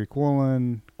as Tariq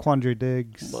Woolen, Quandre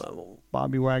Diggs,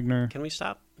 Bobby Wagner. Can we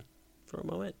stop for a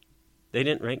moment? They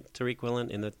didn't rank Tariq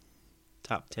Woolen in the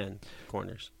top 10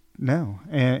 corners. No,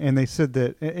 and they said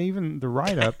that even the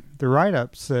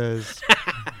write-up says.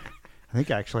 I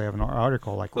think I actually have an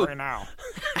article right now.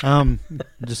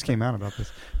 Just came out about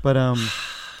this, but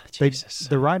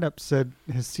the write-up said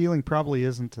his ceiling probably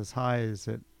isn't as high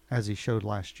as he showed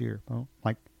last year. Well,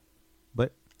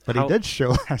 but he did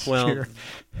show last year.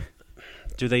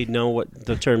 Do they know what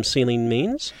the term ceiling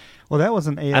means? Well, that was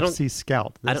an AFC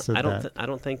scout. I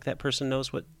don't think that person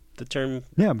knows what the term.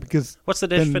 Yeah, because what's the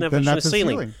definition of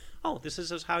ceiling? Oh, this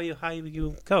is how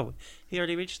you go. He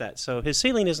already reached that, so his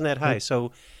ceiling isn't that high.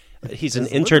 So he's an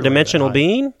interdimensional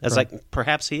being. As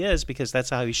perhaps he is, because that's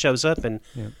how he shows up and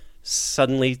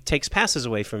suddenly takes passes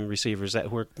away from receivers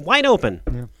that were wide open.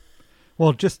 Yeah.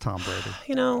 Well, just Tom Brady.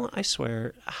 I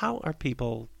swear, how are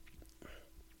people?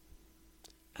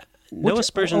 no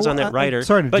aspersions on that writer.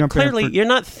 Sorry to but jump clearly, in you're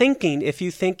not thinking if you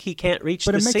think he can't reach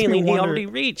the ceiling he already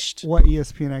reached. What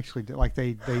ESPN actually did, like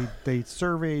they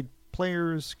surveyed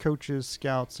players, coaches,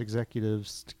 scouts,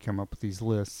 executives to come up with these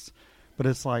lists, but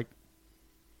it's like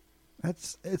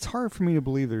it's hard for me to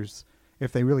believe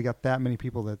if they really got that many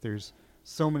people, that there's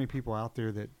so many people out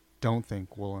there that don't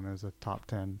think Woolen is a top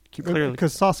 10. Clearly,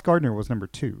 because Sauce Gardner was number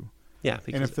 2. Yeah,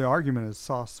 and if the argument is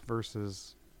Sauce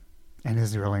versus, and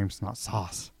his real name's not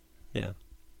Sauce. Yeah.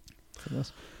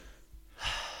 This.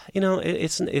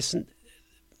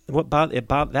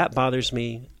 That bothers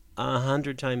me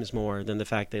 100 times more than the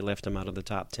fact they left him out of the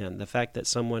top 10. The fact that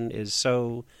someone is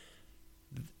so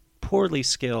poorly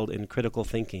skilled in critical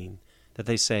thinking that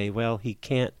they say, well, he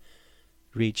can't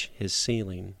reach his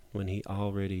ceiling when he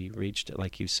already reached it,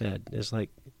 like you said. It's like,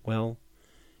 well,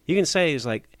 you can say it's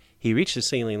like he reached the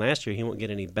ceiling last year, he won't get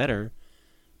any better,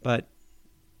 but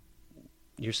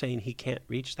you're saying he can't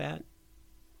reach that?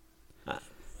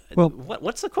 Well,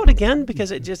 what's the quote again?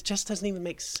 Because it just doesn't even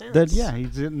make sense. He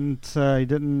hasn't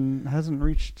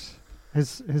reached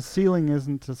his ceiling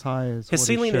isn't as high as his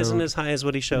ceiling isn't as high as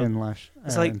what he showed.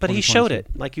 It's like, but he showed it,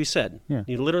 like you said. Yeah.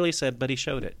 You literally said, but he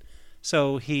showed it.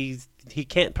 So he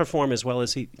can't perform as well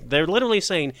as they're literally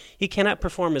saying he cannot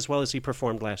perform as well as he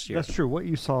performed last year. That's true. What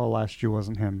you saw last year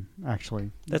wasn't him,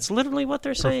 actually. That's literally what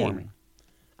they're saying.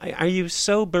 Are you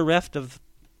so bereft of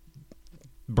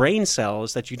brain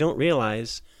cells that you don't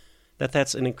realize that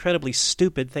that's an incredibly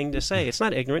stupid thing to say? It's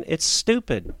not ignorant. It's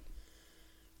stupid.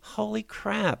 Holy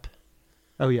crap.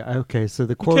 Oh, yeah. Okay, so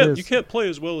the quote is... You can't play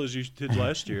as well as you did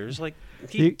last year. It's like,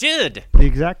 he did. The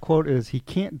exact quote is, he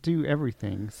can't do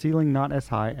everything, ceiling not as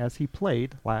high as he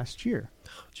played last year.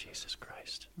 Oh, Jesus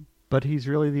Christ. But he's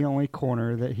really the only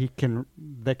corner that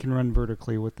can run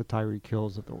vertically with the Tyreek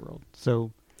Hills of the world.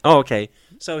 So... Oh, okay.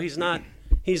 So he's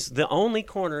the only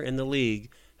corner in the league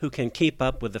who can keep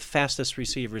up with the fastest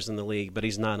receivers in the league, but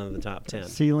he's not in the top 10.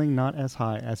 Ceiling not as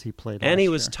high as he played last year. And he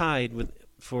was tied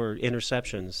for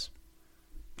interceptions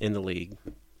in the league.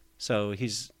 So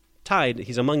he's tied.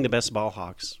 He's among the best ball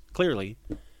hawks, clearly.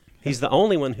 He's the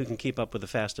only one who can keep up with the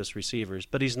fastest receivers,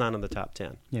 but he's not in the top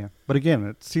 10. Yeah, but again,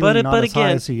 it's ceiling not as high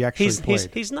as he actually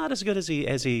played. He's not as good as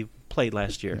he played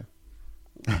last year.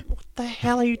 Yeah. What the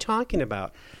hell are you talking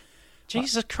about?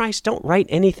 Jesus Christ, don't write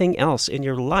anything else in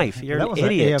your life. You're an idiot.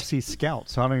 That was an AFC scout,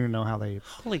 so I don't even know how they...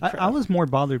 Holy crap. I was more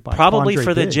bothered by probably Quandre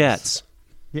for the Diggs. Jets.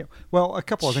 Yeah, well, a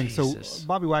couple of things. Jesus. So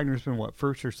Bobby Wagner's been,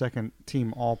 first or second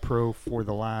team All-Pro for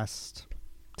the last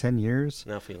 10 years?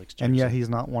 Now Felix Jackson. And yet he's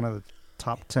not one of the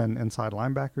top 10 inside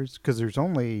linebackers? Because there's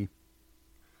only,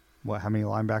 how many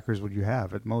linebackers would you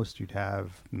have? At most, you'd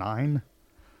have 9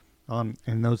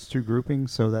 in those two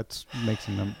groupings, so that makes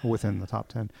him within the top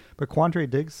 10. But Quandre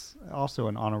Diggs, also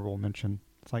an honorable mention.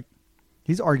 It's like,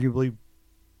 he's arguably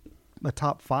a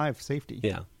top 5 safety.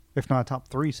 Yeah. If not a top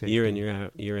 3 safety. Year in,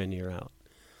 year out.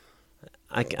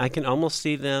 I can almost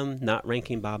see them not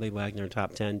ranking Bobby Wagner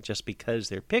top 10 just because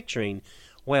they're picturing,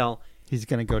 well, he's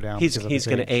going to go down. He's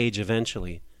going to age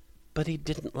eventually. But he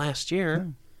didn't last year.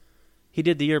 Yeah. He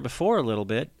did the year before a little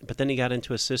bit, but then he got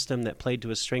into a system that played to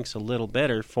his strengths a little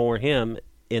better for him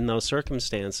in those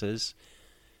circumstances.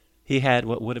 He had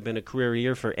what would have been a career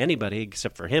year for anybody,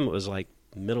 except for him it was like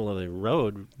middle of the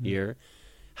road year.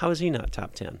 How is he not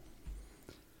top 10?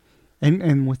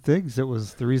 And with Diggs, it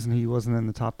was the reason he wasn't in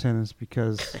the top 10 is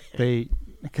because he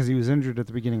was injured at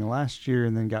the beginning of last year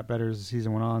and then got better as the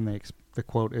season went on. The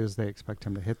quote is they expect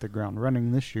him to hit the ground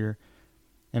running this year.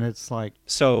 And it's like...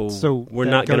 So we're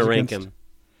not going to rank him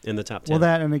in the top 10. Well,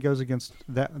 and it goes against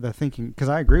the thinking... Because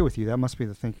I agree with you. That must be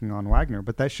the thinking on Wagner.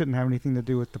 But that shouldn't have anything to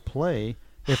do with the play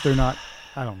if they're not...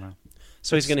 I don't know.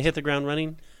 So he's going to hit the ground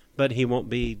running, but he won't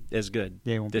be as good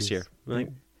this year, right?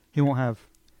 He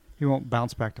won't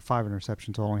bounce back to 5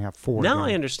 interceptions. He'll only have 4. Now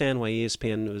I understand why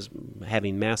ESPN was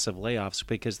having massive layoffs,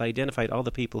 because they identified all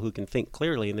the people who can think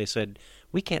clearly, and they said,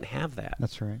 we can't have that.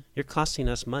 That's right. You're costing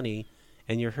us money,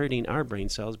 and you're hurting our brain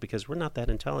cells because we're not that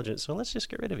intelligent, so let's just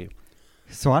get rid of you.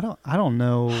 So I don't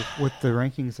know what the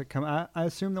rankings that come. I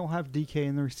assume they'll have DK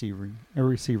in the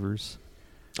receivers.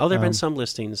 Oh, there have been some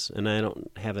listings, and I don't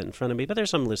have it in front of me, but there's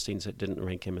some listings that didn't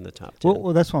rank him in the top 10.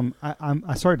 Well, that's why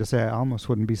I'm sorry to say I almost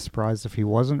wouldn't be surprised if he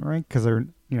wasn't ranked, because they're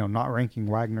not ranking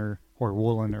Wagner or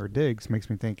Woolen or Diggs makes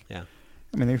me think. Yeah.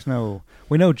 I mean,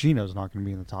 we know Geno's not going to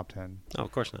be in the top 10. Oh,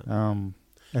 of course not.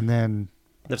 And then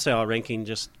let's say ranking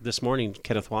just this morning,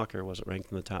 Kenneth Walker wasn't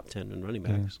ranked in the top 10 in running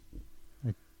backs.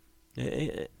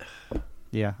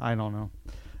 Yeah, I don't know.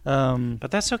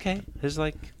 But that's okay. It's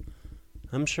like,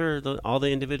 I'm sure all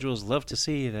the individuals love to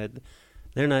see that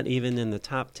they're not even in the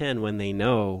top 10 when they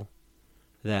know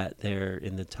that they're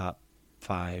in the top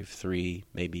 5, 3,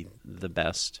 maybe the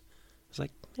best. It's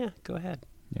like, yeah, go ahead.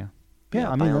 Yeah. Yeah,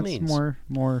 Yeah, I by mean, all that's means.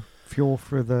 more fuel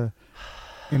for the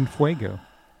Enfuego.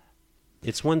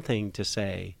 It's one thing to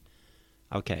say,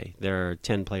 okay, there are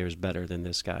 10 players better than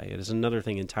this guy. It is another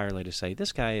thing entirely to say,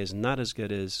 this guy is not as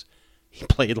good as he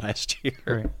played last year.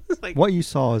 Right. It's like, What you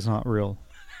saw is not real.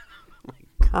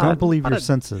 God, Don't believe what your a-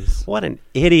 senses. What an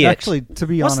idiot. Actually, to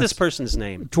be What's honest, this person's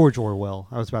name? George Orwell.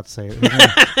 I was about to say it.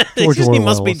 George He Orwell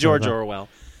must be will say George that. Orwell.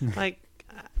 Like,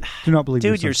 Do not believe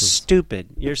your dude, you're senses. stupid.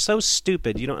 You're so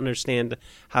stupid. You don't understand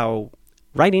how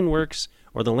writing works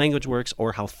or the language works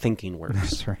or how thinking works.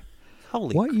 That's right.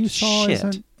 Holy What you saw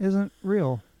shit. isn't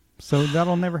real. So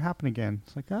that'll never happen again.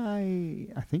 It's like I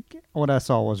think what I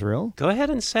saw was real. Go ahead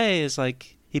and say is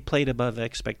like he played above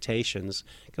expectations.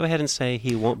 Go ahead and say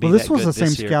he won't be Well, this that was good the same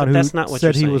this year, scout but who that's not what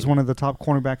said he you're was saying. one of the top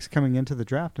cornerbacks coming into the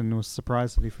draft and was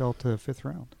surprised that he fell to 5th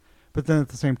round. But then at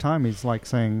the same time, he's like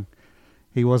saying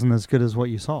he wasn't as good as what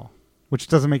you saw, which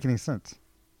doesn't make any sense.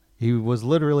 He was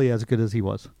literally as good as he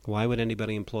was. Why would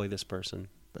anybody employ this person?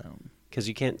 Because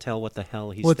you can't tell what the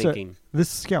hell he's Well, it's thinking. this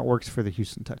scout works for the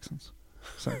Houston Texans.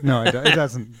 So no, it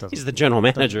doesn't. He's the general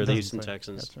manager of the doesn't Houston say.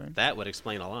 Texans. That's right. That would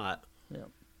explain a lot. Yeah.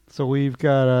 So we've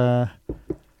got a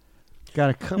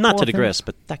couple. Not to of digress, things.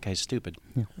 but that guy's stupid.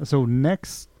 Yeah. So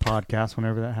next podcast,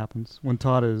 whenever that happens, when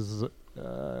Todd is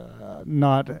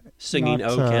not Singing not,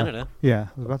 "Oh Canada." Yeah,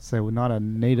 I was about to say we're not a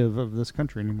native of this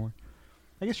country anymore.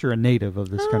 I guess you're a native of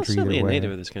this I'll country still either be a way.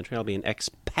 native of this country. I'll be an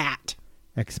expat.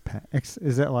 Expat.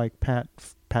 Is that like Pat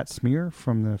Smear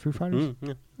from the Foo Fighters?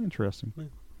 Yeah. Interesting. Yeah.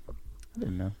 I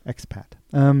didn't know.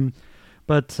 Expat.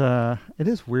 But it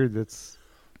is weird that's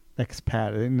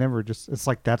expat. It never just, it's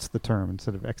like that's the term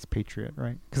instead of expatriate,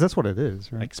 right? Because that's what it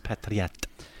is, right? Expatriate.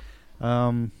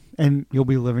 And you'll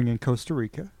be living in Costa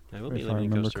Rica. I will be if living I in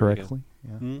remember Costa Rica. correctly.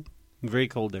 Yeah. Very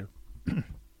cold there.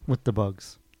 With the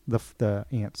bugs. The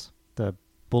ants. The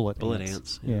bullet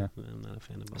ants. Yeah. I'm not a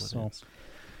fan of bullet So- ants.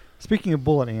 Speaking of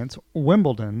bullet ants,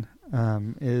 Wimbledon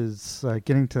is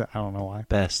getting to, I don't know why.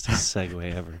 Best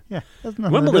segue ever. Yeah. that's nothing to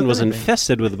do Wimbledon with was anything.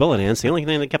 infested with bullet ants. The only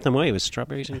thing that kept them away was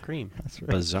strawberries and cream. That's right.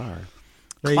 Bizarre.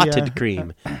 They, Clotted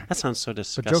cream. That sounds so But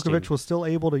disgusting. Djokovic was still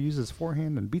able to use his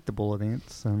forehand and beat the bullet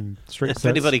ants straight If sets.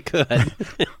 anybody could,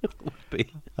 it would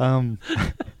be.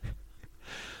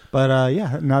 But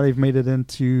yeah, now they've made it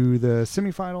into the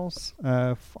semifinals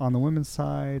on the women's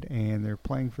side, and they're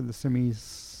playing for the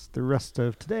semis the rest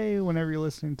of today. Whenever you're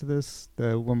listening to this,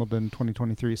 the Wimbledon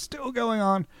 2023 is still going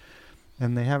on,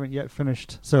 and they haven't yet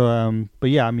finished. So, but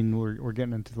yeah, I mean, we're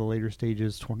getting into the later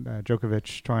stages.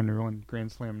 Djokovic trying to win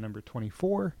Grand Slam number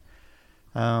 24.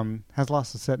 Has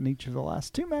lost a set in each of the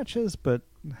last 2 matches, but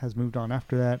has moved on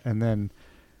after that. And then,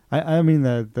 I mean,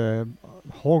 the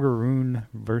Holger Rune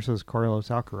versus Carlos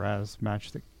Alcaraz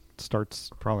match that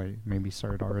maybe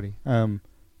started already,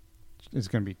 is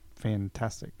going to be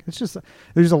fantastic. It's just,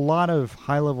 there's a lot of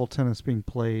high-level tennis being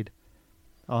played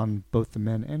on both the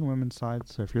men and women's side.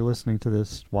 So if you're listening to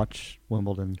this, watch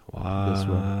Wimbledon this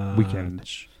weekend.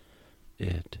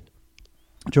 It.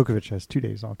 Djokovic has 2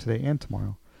 days off, today and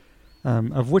tomorrow,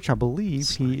 of which I believe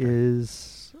he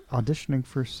is auditioning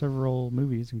for several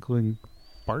movies, including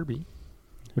Barbie,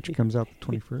 which comes out the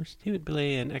 21st. He would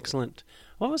play an excellent.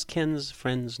 What was Ken's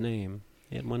friend's name?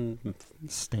 He had one.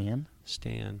 Stan.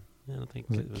 Stan. I don't think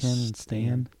Was it it was Ken and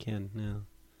Stan? Ken. No.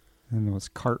 And there was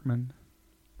Cartman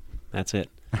That's it.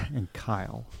 and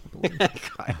Kyle. I believe.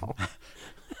 Kyle.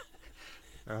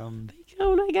 Um,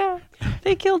 Oh my God!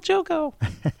 They killed Joko.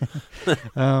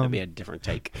 That'd be a different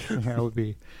take. Yeah, it would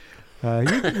be.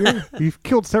 You've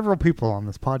killed several people on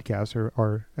this podcast,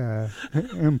 or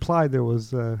implied there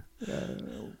was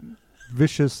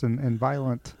vicious and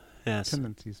violent Yes.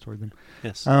 tendencies toward them.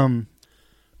 Yes. I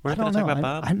We're not don't going to talk know. about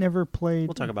Bob. I never played.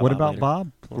 We'll talk about what Bob about later.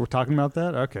 Bob? We're talking about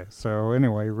that. Okay. So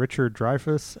anyway, Richard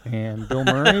Dreyfuss and Bill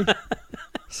Murray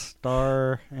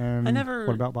star. And I never.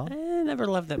 What about Bob? I never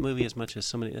loved that movie as much as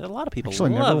somebody. A lot of people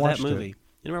Actually, never love that watched it. movie.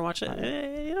 You never watched it?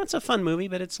 It's a fun movie,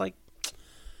 but it's like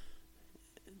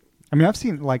I mean, I've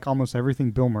seen like almost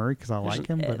everything Bill Murray because I like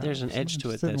him. But there's I an edge to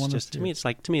it just didn't that's wanna just see to me. it.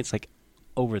 It's like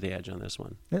over the edge on this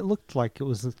one. It looked like it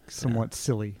was somewhat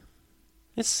silly.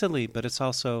 It's silly, but it's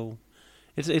also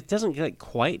it doesn't get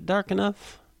quite dark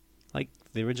enough, like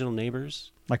the original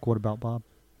Neighbors. Like What About Bob?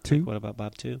 2? Like What About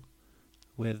Bob 2?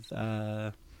 With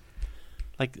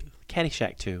like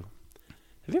Caddyshack 2.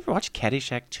 Have you ever watched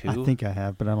Caddyshack 2? I think I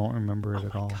have, but I don't remember it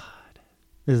at all. God.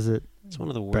 Is it It's one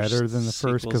of the worst. better than the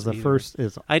first? Because the sequels first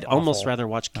is I'd almost awful. rather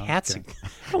watch No, I'm Cats. kidding.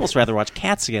 I'd almost rather watch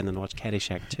Cats again than watch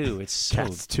Caddyshack 2. It's so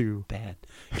Cats 2. bad.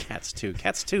 Cats 2.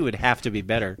 Cats 2 would have to be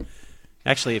better.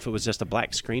 Actually, if it was just a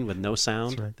black screen with no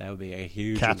sound, right. that would be a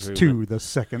huge Cats improvement. 2, The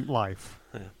Second Life.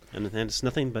 Yeah. And it's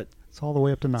nothing but It's all the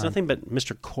way up to 9. It's nothing but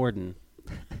Mr. Corden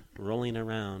rolling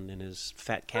around in his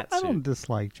fat cat suit. I don't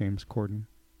dislike James Corden.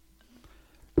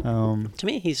 To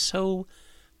me, he's so.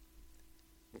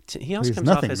 He also He's comes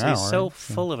off nothing as now, he's so right?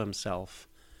 full of himself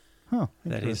Huh,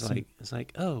 that he's interesting. it's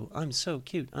like, oh, I'm so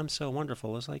cute, I'm so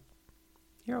wonderful. It's like,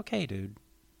 you're okay, dude.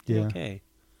 You're Yeah. okay.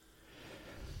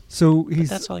 So But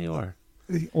that's all you are.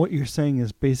 What you're saying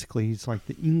is basically he's like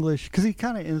the English, because he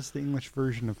kind of is the English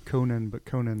version of Conan, but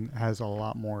Conan has a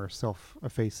lot more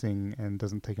self-effacing and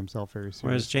doesn't take himself very seriously.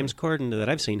 Whereas James Corden that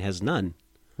I've seen has none.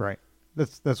 Right.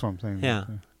 That's what I'm saying. Yeah.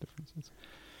 The differences.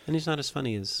 And he's not as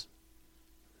funny as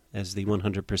the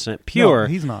 100% pure No,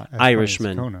 he's not as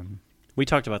Irishman. funny as Conan. We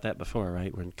talked about that before,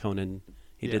 right? When Conan,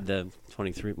 he Yeah. did the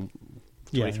 23andMe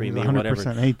he's or whatever.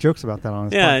 100%. He jokes about that on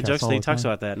his Yeah, podcast he talks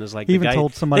about that, and it's like He the even guy,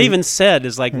 told somebody- They even said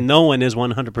is like no one is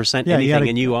 100% Yeah, he had anything,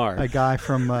 and you are. A guy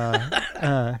from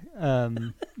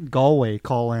Galway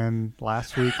call in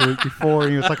last week or week before,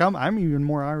 and he was like, "I'm even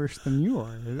more Irish than you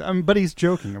are." But he's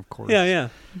joking, of course. Yeah.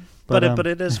 But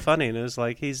it is funny, and it's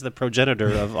like he's the progenitor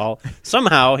of all.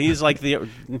 Somehow he's like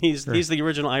he's the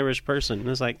original Irish person. And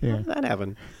it's like, how did that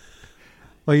happen?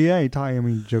 Well, yeah, he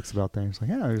jokes about that. He's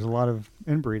like, yeah, there's a lot of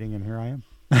inbreeding, and here I am.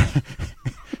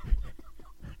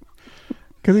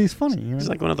 Because he's funny. He's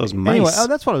like one of those mice. Anyway,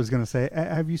 that's what I was going to say.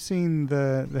 Have you seen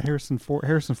the Harrison Ford?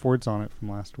 Harrison Ford's on it from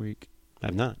last week.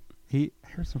 I've not.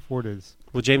 Harrison Ford is.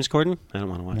 With James Corden? I don't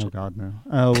want to watch it. Oh, God, no.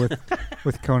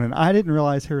 With Conan. I didn't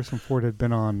realize Harrison Ford had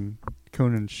been on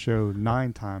Conan's show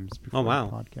 9 times before the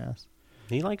podcast.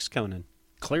 He likes Conan.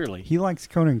 Clearly. He likes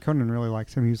Conan. Conan really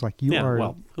likes him. He was like, you are...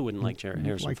 well, who wouldn't like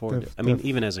Harrison like Ford?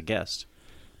 Even as a guest.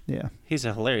 Yeah. He's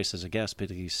hilarious as a guest,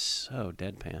 but he's so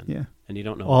deadpan. Yeah. And you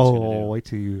don't know what he's going to do. Wait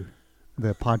till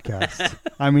the podcast.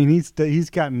 I mean, he's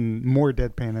gotten more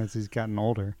deadpan as he's gotten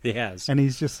older. He has. And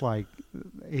he's just like,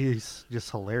 he's just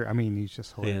hilarious. I mean, he's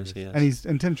just hilarious. He is. And he's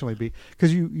intentionally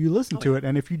because you listen to it,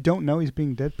 and if you don't know he's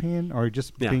being deadpan or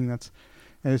just being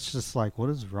and it's just like, what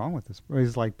is wrong with this?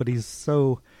 He's like, but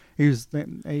Harrison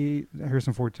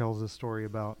Ford tells this story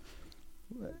about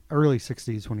early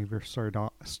 60s when he first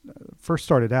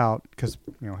started out, because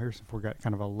Harrison Ford got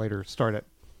kind of a later start at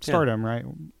stardom, right?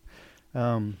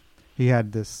 He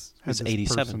had this. He's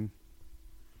 87.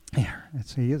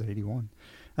 Person, he is 81,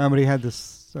 but he had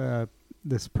this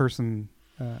person,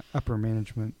 upper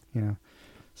management,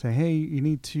 say, hey, we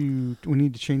need to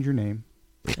change your name,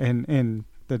 and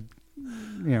the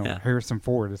Harrison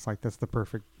Ford. It's like that's the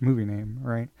perfect movie name,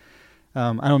 right?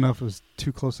 I don't know if it was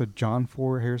too close to John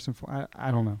Ford, Harrison Ford. I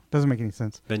don't know. Doesn't make any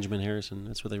sense. Benjamin Harrison.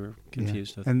 That's what they were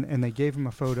confused with. And they gave him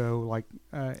a photo like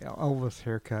Elvis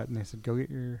haircut, and they said, "Go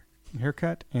get your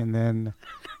haircut, and then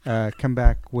come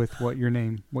back with what you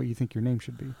think your name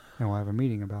should be, and we'll have a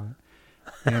meeting about it."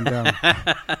 And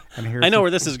I know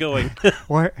where this is going.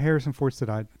 Well, Harrison Ford said,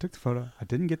 "I took the photo. I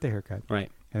didn't get the haircut."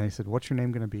 Right. And they said, "What's your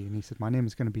name going to be?" And he said, "My name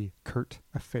is going to be Kurt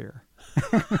Affair."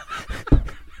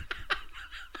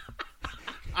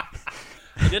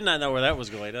 I did not know where that was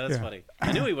going. That's funny.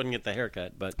 I knew he wouldn't get the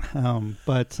haircut, but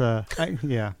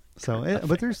So,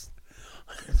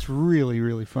 it's really,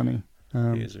 really funny. He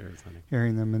is very funny.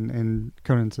 Hearing them, and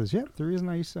Conan says, "Yeah, the reason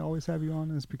I used to always have you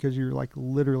on is because you're like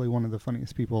literally one of the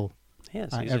funniest people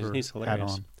Yes, I he's ever hilarious. had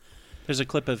on." There's a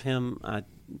clip of him.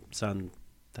 It's on,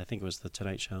 I think it was the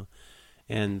Tonight Show,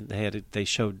 and they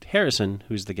showed Harrison,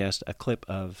 who's the guest, a clip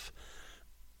of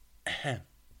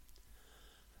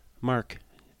Mark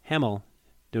Hamill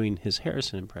doing his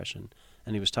Harrison impression,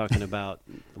 and he was talking about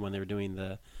when they were doing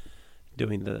the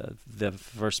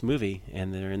first movie,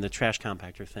 and they're in the trash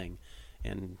compactor thing,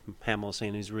 and Hamill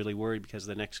saying he's really worried because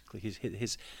the next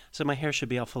so my hair should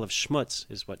be all full of schmutz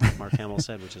is what Mark Hamill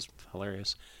said, which is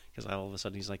hilarious because all of a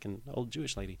sudden he's like an old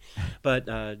Jewish lady, but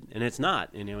and it's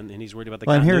not, and he's worried about the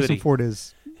continuity. And Harrison Ford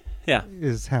is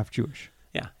half Jewish.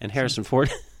 Yeah, and Harrison Ford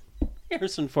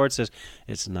says,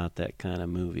 "It's not that kind of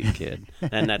movie, kid."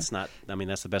 And that's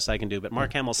the best I can do. But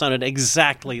Mark Hamill sounded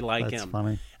exactly like That's him.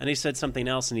 funny. And he said something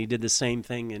else, and he did the same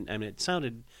thing. And it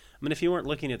sounded, if you weren't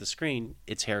looking at the screen,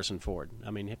 it's Harrison Ford.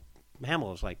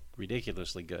 Hamill is like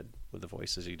ridiculously good with the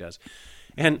voices he does.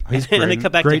 And they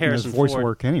cut back to Harrison Ford. His voice Ford.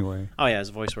 work anyway. Oh, yeah, his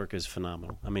voice work is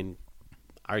phenomenal.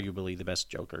 Arguably the best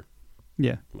Joker.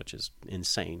 Yeah. Which is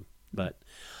insane. But,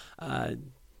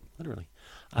 literally.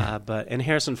 And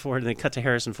Harrison Ford, they cut to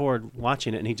Harrison Ford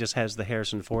watching it, and he just has the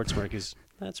Harrison Ford smirk.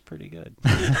 That's pretty good.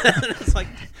 It's like,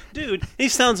 dude, he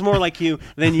sounds more like you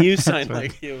than you sound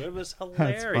like you. It was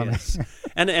hilarious.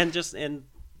 and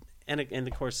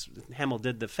of course Hamill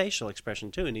did the facial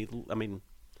expression too, and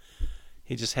he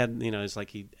He just had, it's like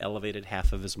he elevated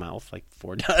half of his mouth like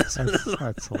 4 times.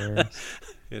 That's hilarious.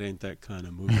 It ain't that kind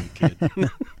of movie, kid.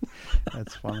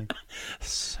 That's funny.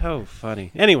 So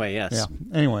funny. Anyway, yes. Yeah.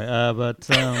 Anyway,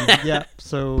 yeah.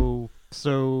 So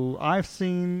I've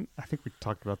seen. I think we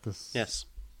talked about this. Yes.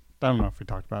 I don't know if we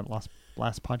talked about it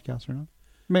last podcast or not.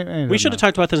 Maybe, we should have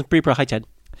talked about this in pre-pro. Hi, Ted.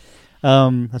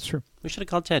 That's true. We should have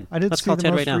called Ted. I did Let's see call the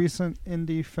Ted most right now. recent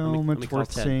indie film. Let me It's call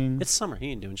worth Ted. seeing. It's summer.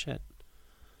 He ain't doing shit.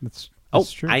 That's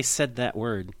true. I said that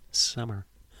word. Summer.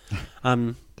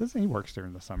 Doesn't he works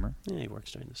during the summer? Yeah, he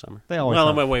works during the summer. They always.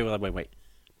 Wait.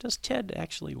 Does Ted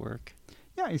actually work?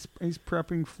 Yeah, he's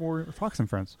prepping for Fox and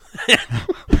Friends. I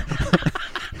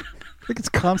think it's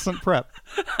constant prep.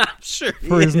 I'm sure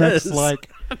for his next I'm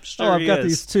sure I've got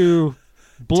these two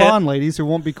blonde ladies who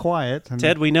won't be quiet. And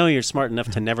Ted, we know you're smart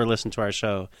enough to never listen to our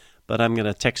show, but I'm going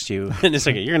to text you in a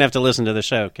second. You're going to have to listen to the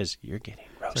show because you're getting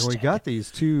roasted. So we got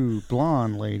these two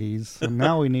blonde ladies, and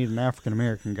now we need an African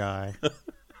American guy.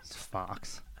 It's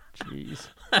Fox. Jeez.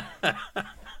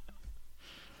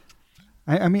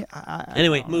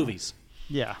 Anyway, movies.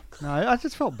 Yeah. No, I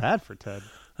just felt bad for Ted.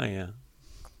 Oh, yeah.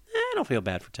 I don't feel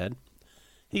bad for Ted.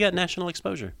 He got national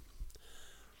exposure.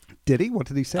 Did he? What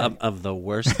did he say? Of the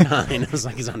worst kind. It was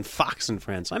like he's on Fox and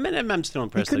Friends. I mean, I'm still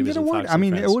impressed that he was on Fox and Friends. I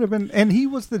mean, it would have been... And he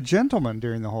was the gentleman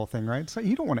during the whole thing, right? So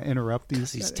you don't want to interrupt these...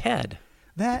 Because he's Ted.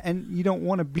 That, and you don't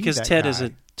want to be because that Ted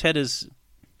guy. Ted is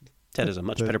a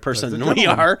much better person than we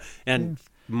are, and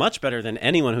much better than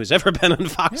anyone who's ever been on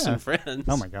Fox and Friends.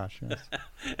 Oh my gosh! Yes.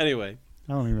 Anyway,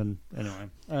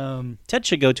 Ted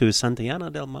should go to Santiago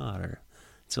del Mar.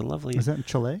 It's a lovely. Is that in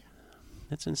Chile?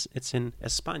 It's in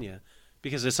España,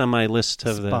 because it's on my list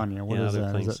of España. the What is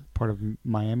that? things. Is that part of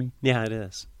Miami? Yeah, it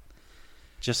is.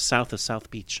 Just south of South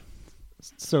Beach.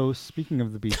 So speaking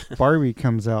of the beach, Barbie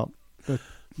comes out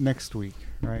next week,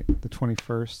 right? The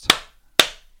 21st.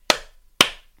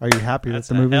 Are you happy that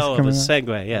the movie's coming out? That's a hell of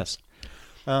a segue, yes.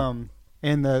 And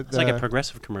it's like a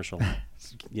progressive commercial.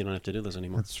 You don't have to do this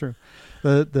anymore. That's true.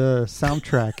 The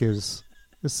soundtrack is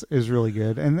really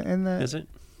good, and is it?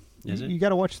 Is it? You got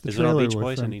to watch the is trailer. Is it all Beach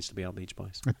Boys? It needs to be all Beach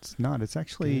Boys. It's not. It's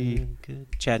actually good.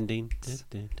 Chad and Dean.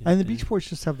 And the Beach Boys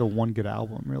just have the one good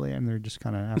album, really, and they're just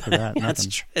kind of after that.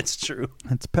 It's true.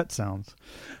 It's Pet Sounds.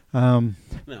 No,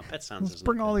 Pet Sounds. Let's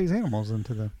bring all these animals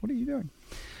into the. What are you doing?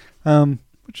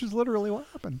 Which is literally what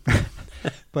happened.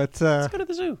 But let's go to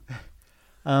the zoo.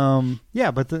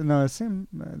 Yeah, but the same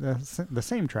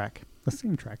track. That's the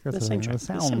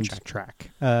soundtrack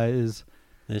is.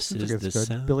 This is the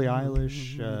sound. Billie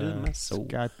Eilish. It's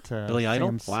got Billy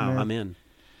Idol. Wow, I'm in.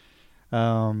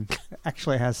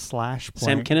 Actually, it has Slash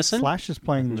playing. Sam Kinison. Slash is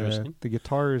playing the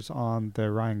guitars on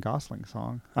the Ryan Gosling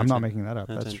song. I'm not making that up.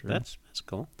 That's true. That's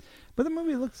cool. But the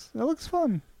movie looks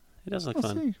fun. It does look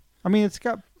fun. See. I mean, it's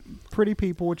got pretty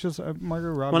people, which is Margot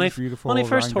Robbie's beautiful. When I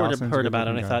first heard about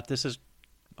it, I thought this is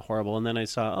horrible, and then I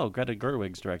saw Greta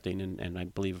Gerwig's directing, and I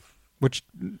believe which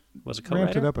was a co-writer.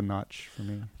 Ramped it up a notch for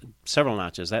me. Several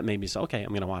notches. That made me say, okay, I'm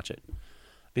going to watch it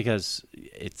because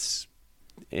it's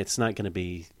not going to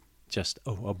be just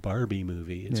a Barbie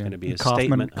movie. It's going to be a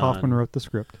statement. Kaufman wrote the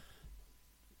script.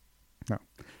 No,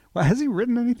 well, has he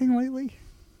written anything lately?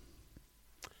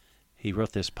 He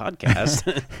wrote this podcast,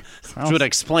 which would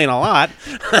explain a lot.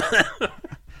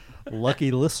 Lucky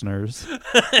listeners.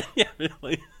 Yeah,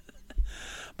 really.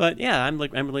 But yeah, I'm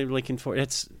really looking for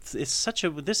it.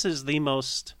 This is the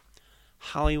most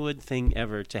Hollywood thing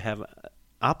ever to have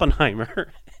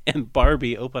Oppenheimer and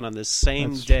Barbie open on the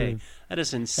same day. True. That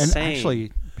is insane. And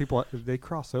actually, people they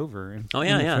cross over in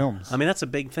films. I mean, that's a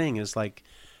big thing. Is like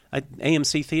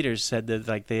AMC theaters said that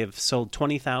like they have sold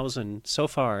 20,000 so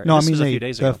far. No, this was a few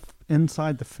days ago.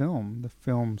 Inside the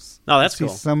films. Oh, that's cool.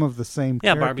 Some of the same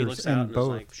characters Barbie looks out and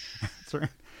both. Like,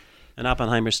 and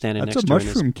Oppenheimer standing that's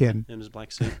next to him in his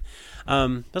black suit.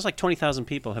 There's like 20,000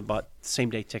 people have bought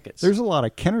same-day tickets. There's a lot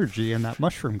of Kenergy in that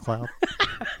mushroom cloud.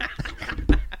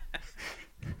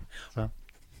 So.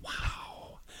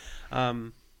 Wow.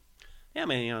 Yeah, I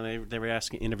mean, they were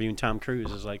interviewing Tom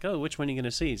Cruise. It's like, which one are you going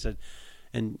to see? He said,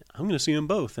 and I'm going to see them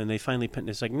both. And they finally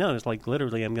it's like, no, it's like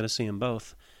literally I'm going to see them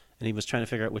both. And he was trying to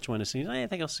figure out which one to see. I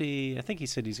think he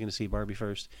said he's going to see Barbie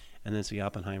first and then see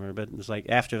Oppenheimer. But it was like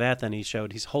after that, then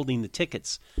he's holding the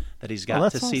tickets that he's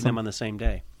got to see them on the same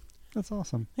day. That's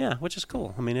awesome. Yeah, which is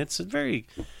cool. I mean, it's very...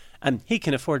 he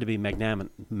can afford to be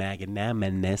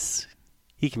magnanimous.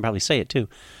 He can probably say it, too.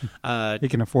 He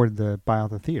can afford to buy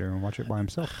out the theater and watch it by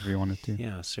himself if he wanted to.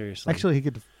 Yeah, seriously. Actually, he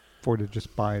could afford to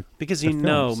just buy because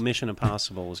Mission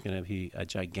Impossible was going to be a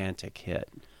gigantic hit.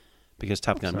 Because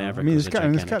Top Gun Maverick was a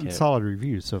gigantic hit. It's gotten solid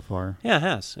reviews so far. Yeah, it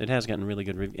has. It has gotten really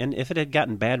good reviews. And if it had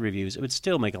gotten bad reviews, it would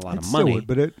still make a lot of money. Still would,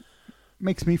 but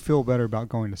makes me feel better about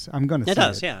going to see. I'm going to see it. It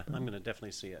does, yeah. I'm going to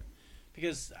definitely see it.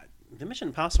 Because the Mission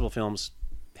Impossible films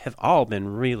have all been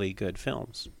really good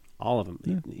films. All of them.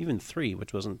 Yeah. Even 3,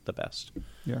 which wasn't the best.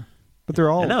 Yeah. But they're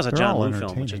all. And that was a John Woo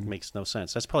film, which just makes no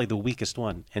sense. That's probably the weakest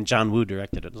one. And John Woo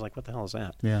directed it. It was like, what the hell is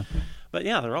that? Yeah. But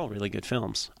yeah, they're all really good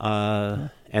films.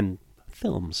 And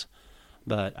films.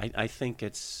 But I think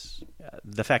it's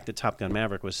the fact that Top Gun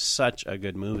Maverick was such a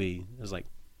good movie is like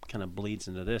kind of bleeds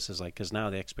into this. Is like because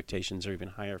now the expectations are even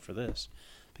higher for this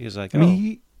because like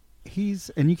he's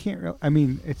and you can't. I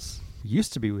mean, it's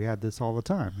used to be we had this all the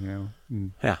time,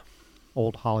 in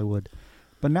old Hollywood,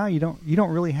 but now you don't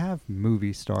really have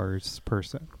movie stars per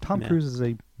se. Tom Cruise is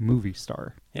a movie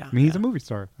star. Yeah, I mean he's a movie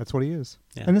star. That's what he is,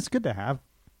 yeah. And it's good to have.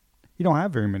 You don't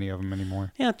have very many of them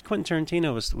anymore. Yeah, Quentin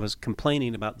Tarantino was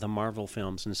complaining about the Marvel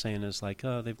films and saying it's like,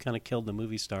 oh, they've kind of killed the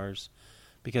movie stars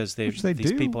because these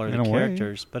people are the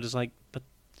characters. But it's like, but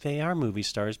they are movie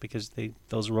stars because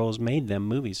those roles made them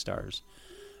movie stars.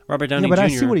 Robert Downey Jr. But I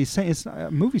see what he's saying. It's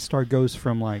a movie star goes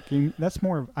from like that's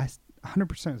more. I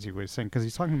 100% see what he's saying because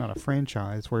he's talking about a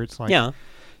franchise where it's like,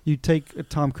 you take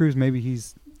Tom Cruise, maybe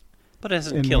he's, but it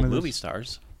hasn't killed movie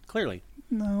stars clearly.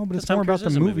 No, but it's more about the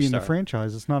movie and the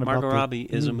franchise. It's not about Margot Robbie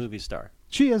is a movie star.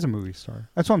 She is a movie star.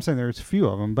 That's what I'm saying. There's a few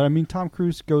of them, but I mean, Tom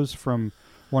Cruise goes from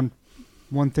one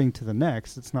thing to the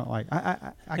next. It's not like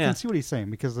I can see what he's saying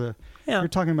because you're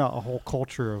talking about a whole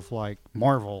culture of like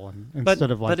Marvel and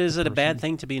instead of like. But is it a bad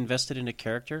thing to be invested in a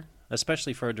character,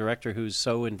 especially for a director who's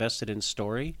so invested in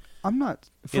story? I'm not.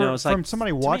 From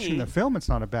somebody watching the film, it's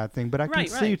not a bad thing. But I can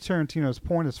see Tarantino's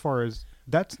point as far as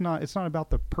it's not about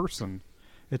the person.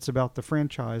 It's about the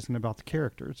franchise and about the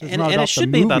characters. It's not about it should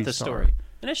the be about movie the star. story.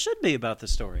 And it should be about the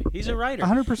story. He's a writer.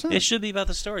 100%. It should be about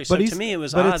the story. So to me, it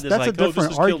was odd. That's a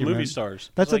different argument. Movie stars.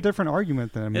 That's a different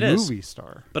argument than a movie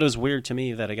star. But it was weird to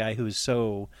me that a guy who's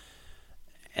so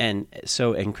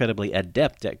incredibly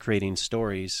adept at creating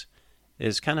stories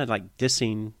is kind of like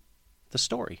dissing the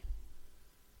story.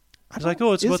 It's like,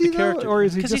 oh, it's about the character. Or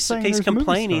is he just saying he's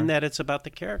complaining that it's about the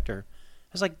character.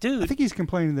 I was like, dude. I think he's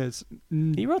complaining that it's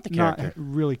he wrote the character. Not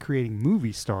really creating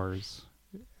movie stars.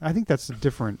 I think that's a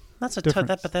different.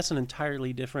 But that's an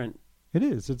entirely different. It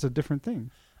is. It's a different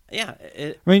thing. Yeah.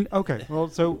 I mean, okay. Well,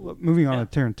 so moving on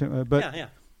to Tarantino, but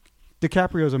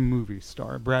DiCaprio's a movie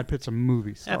star. Brad Pitt's a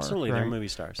movie star. Absolutely, right? They're movie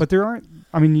stars. But there aren't.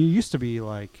 I mean, you used to be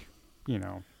like,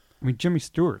 I mean, Jimmy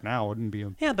Stewart now wouldn't be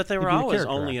a. Yeah, but there were always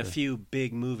only a few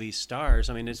big movie stars.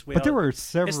 I mean, there were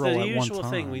several. It's the at usual one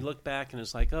time. thing. We look back and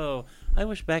it's like, oh, I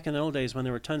wish back in the old days when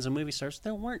there were tons of movie stars,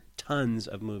 there weren't tons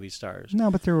of movie stars. No,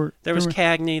 but there were. There was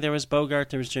Cagney, there was Bogart,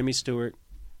 there was Jimmy Stewart,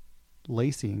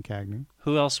 Lacey and Cagney.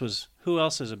 Who else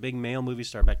is a big male movie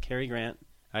star? About Cary Grant.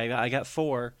 I got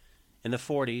 4 in the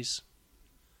 40s.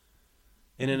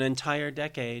 In an entire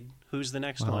decade, who's the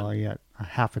next one? Well, yeah, a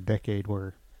half a decade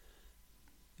where.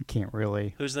 You can't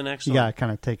really. Who's the next one? You got to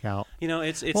kind of take out.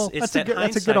 It's that's that hindsight.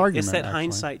 That's a good argument. It's that actually.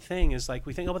 hindsight thing. Is like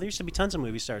we think, oh, well, there used to be tons of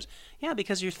movie stars. Yeah,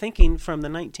 because you're thinking from the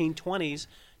 1920s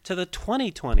to the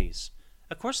 2020s.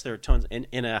 Of course, there are tons in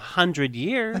 100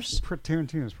 years.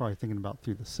 Tarantino's probably thinking about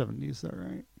through the 70s, though,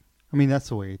 right? I mean, that's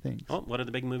the way he thinks. Well, what are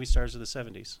the big movie stars of the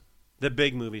 70s? The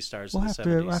big movie stars of the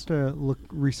 70s. We'll have to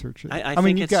rereach it. I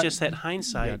think it's just that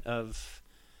hindsight of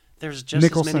there's just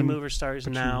Nicholson, as many movie stars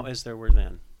Pacino. now as there were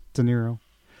then. De Niro.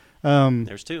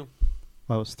 There's 2.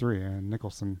 Well, it was 3.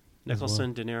 Nicholson, De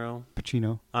Niro.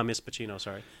 Pacino. Miss Pacino,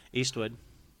 sorry. Eastwood.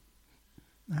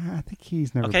 I think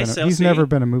he's never never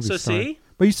been a movie star. So see?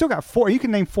 But you still got 4. You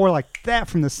can name 4 like that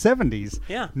from the 70s.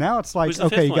 Yeah. Now it's like,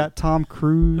 okay, you got Tom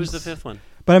Cruise. Who's the 5th one?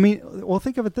 But I mean, well,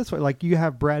 think of it this way. Like, you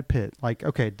have Brad Pitt. Like,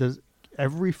 okay, does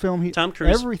every film Tom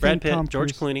Cruise, Brad Pitt,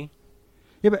 George Clooney.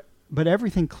 Yeah, but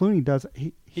everything Clooney does,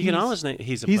 you can always name.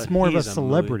 He's more of a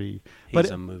celebrity. He's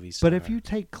a movie star. But if you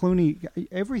take Clooney,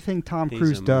 everything Tom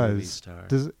Cruise does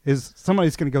is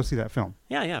somebody's going to go see that film.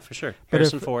 Yeah, for sure.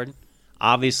 Harrison Ford,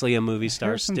 obviously a movie star.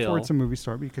 Harrison Ford's a movie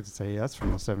star, but you could say that's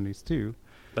from the 70s too.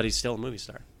 But he's still a movie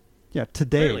star. Yeah,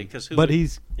 today. Clearly,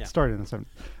 he's started in the 70s.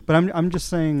 But I'm just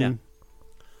saying,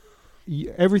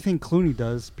 everything Clooney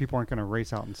does, people aren't going to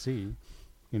race out and see.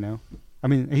 I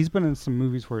mean, he's been in some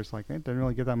movies where it's like it didn't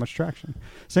really get that much traction.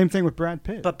 Same thing with Brad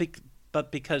Pitt.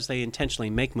 But because they intentionally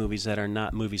make movies that are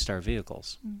not movie star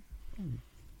vehicles.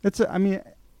 I mean,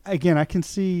 again, I can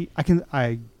see what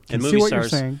you're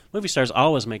saying. Movie stars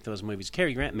always make those movies.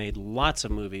 Cary Grant made lots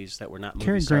of movies that were not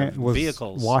movie star Cary Grant was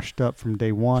vehicles. Washed up from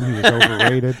day one. He was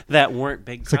overrated. That weren't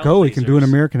big. It's like, he can do an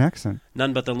American accent.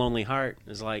 None But the Lonely Heart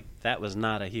is like that was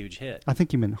not a huge hit. I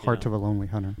think you meant Heart of a Lonely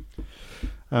Hunter.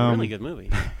 A really good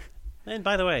movie. And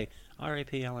by the way,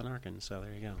 R.A.P. Alan Arkin. So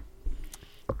there you go.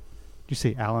 Did you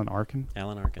say Alan Arkin?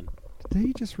 Alan Arkin. Did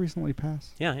he just recently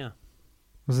pass? Yeah.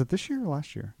 Was it this year or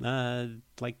last year?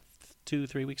 Like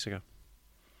 2-3 weeks ago.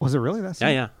 Was it really that soon?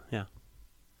 Yeah.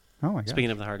 Oh my god.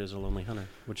 Speaking of The Heart is a Lonely Hunter,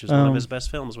 which is one of his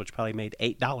best films, which probably made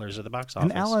 $8 at the box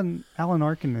office. And Alan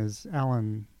Arkin is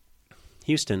Alan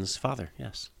Houston's father,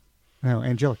 yes. No,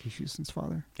 Angelica Houston's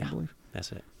father, I believe.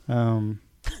 That's it. Alan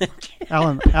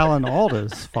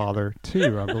Alda's father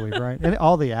too, I believe, right? And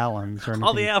all the Allens are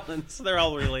all the Allens, they're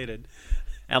all related.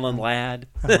 Alan Ladd,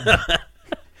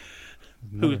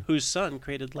 whose son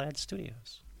created Ladd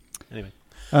Studios. Anyway,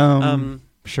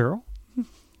 Cheryl.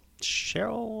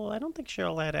 I don't think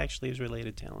Cheryl Ladd actually is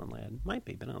related to Alan Ladd. Might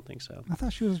be, but I don't think so. I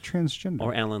thought she was a transgender.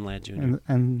 Or Alan Ladd Jr.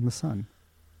 And the son.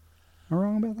 Am I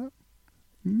wrong about that?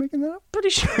 Am I making that up? Pretty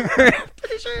sure you're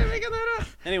making that up.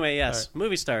 Anyway, yes, right.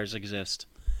 Movie stars exist.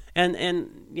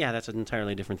 And yeah, that's an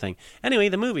entirely different thing. Anyway,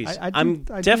 the movies. I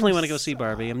definitely want to go see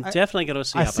Barbie. I'm definitely going to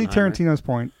see Oppenheimer. I see Tarantino's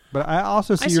point, but I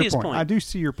also see your point. I do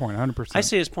see your point 100%. I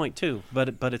see his point too,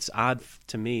 but it's odd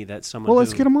to me that someone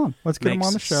let's get him on. Let's get him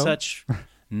on the show. Such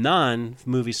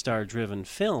non-movie star driven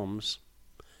films,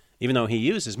 even though he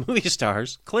uses movie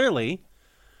stars, clearly.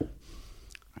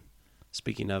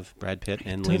 Speaking of Brad Pitt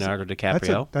and Leonardo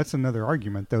DiCaprio. That's another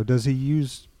argument, though. Does he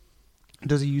use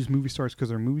movie stars because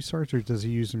they're movie stars, or does he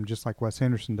use them just like Wes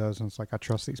Anderson does? And it's like, I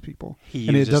trust these people,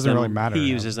 and it doesn't really matter. He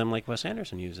uses them like Wes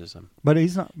Anderson uses them, but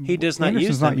he's not. He does not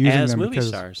use them as movie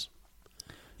stars.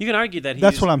 You can argue that.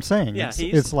 That's what I'm saying. Yeah,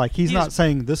 it's like he's not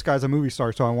saying this guy's a movie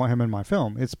star, so I want him in my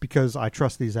film. It's because I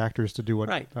trust these actors to do what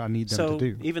I need them to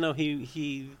do. Even though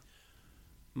he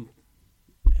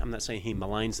I'm not saying he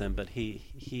maligns them, but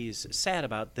he's sad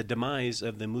about the demise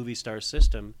of the movie star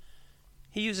system.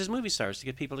 He uses movie stars to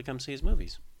get people to come see his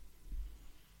movies.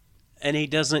 And he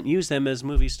doesn't use them as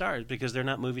movie stars because they're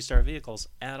not movie star vehicles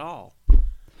at all.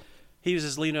 He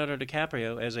uses Leonardo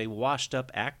DiCaprio as a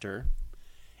washed-up actor,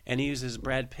 and he uses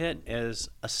Brad Pitt as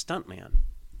a stuntman.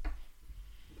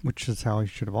 Which is how he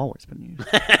should have always been used.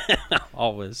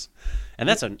 Always. And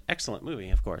that's an excellent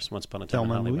movie, of course, Once Upon a Time in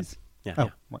Hollywood. Louise? Yeah.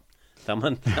 What?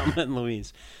 Thelma and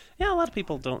Louise. Yeah, a lot of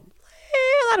people don't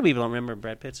remember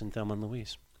Brad Pitt's in Thelma and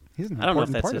Louise. He's an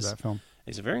important part of that film.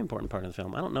 He's a very important part of the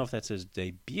film. I don't know if that's his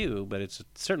debut, but it's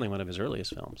certainly one of his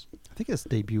earliest films. I think his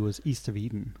debut was East of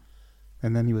Eden,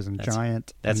 and then he was in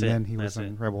Giant, and then he was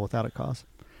in Rebel Without a Cause.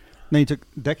 And then he took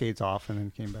decades off and then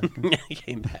came back. He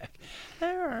came back.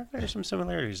 There are some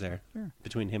similarities there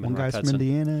between him and Rock Hudson. One guy's from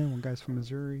Indiana, one guy's from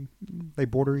Missouri. They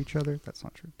border each other. That's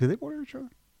not true. Do they border each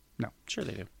other? No. Sure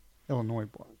they do. Illinois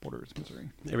borders Missouri.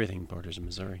 Everything borders in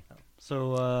Missouri.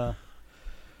 So,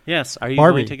 yes, are you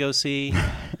Barbie. going to go see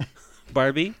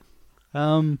Barbie?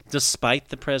 Despite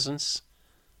the presence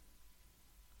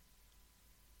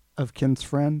of Ken's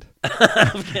friend?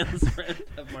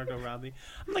 of Margot Robbie.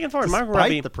 I'm looking forward. Despite Margot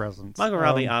Robbie. The presence. Margot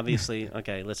Robbie, obviously,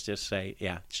 okay, let's just say,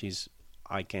 she's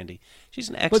eye candy. She's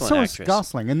an excellent actress. But so is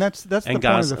Gosling, and that's the point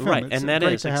of the film. Right, it's and that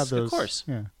great is, to have those, of course,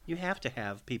 yeah. You have to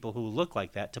have people who look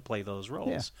like that to play those roles.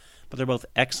 Yeah. But they're both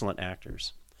excellent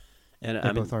actors.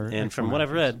 And from what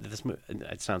I've read,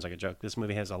 it sounds like a joke. This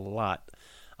movie has a lot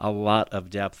of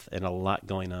depth and a lot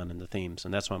going on in the themes,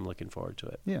 and that's why I'm looking forward to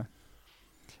it. Yeah.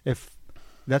 If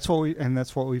that's what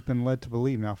we've been led to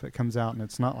believe. Now, if it comes out and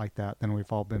it's not like that, then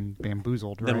we've all been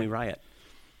bamboozled. Right? Then we riot,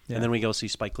 and then we go see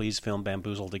Spike Lee's film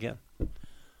Bamboozled again.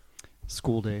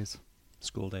 School Days.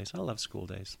 I love School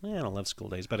Days. I don't love School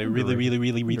Days, but I really, really,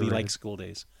 really, really like School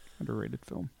Days. Underrated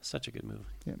film. Such a good movie.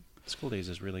 Yeah. School Days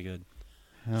is really good.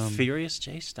 Furious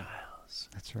J. Styles.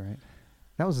 That's right.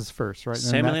 That was his first, right?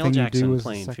 Samuel L. Jackson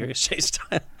playing Furious J.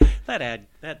 Styles. That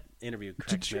interview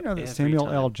cracked me up. Did you know that Samuel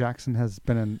L. Jackson has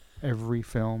been in every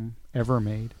film ever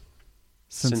made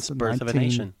since Birth of a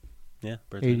Nation? Yeah,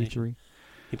 Birth of a Nation.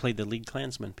 He played the lead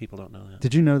Klansman. People don't know that.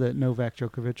 Did you know that Novak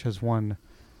Djokovic has won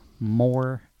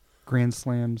more Grand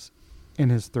Slams in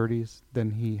his 30s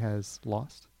than he has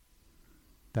lost?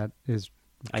 That is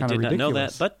kind of ridiculous. I did not know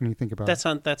that, but when you think about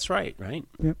that's right?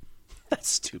 Yep. That's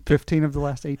stupid. 15 of the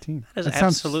last 18. That is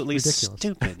absolutely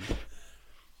stupid.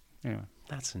 Anyway.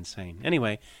 That's insane.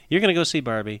 Anyway, you're going to go see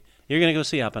Barbie. You're going to go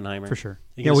see Oppenheimer. For sure.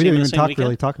 Yeah, we didn't even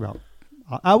really talk about.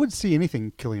 I would see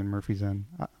anything Cillian Murphy's in.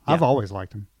 I've always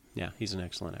liked him. Yeah, he's an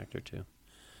excellent actor too.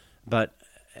 But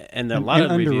a lot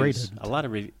of reviews.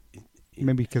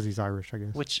 Maybe because he's Irish, I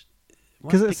guess.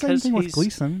 Because it's the same thing with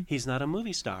Gleason. He's not a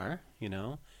movie star, you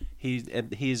know.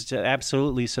 He's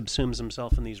absolutely subsumes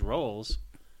himself in these roles.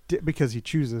 Because he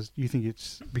chooses. You think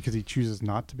it's because he chooses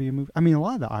not to be a movie? I mean, a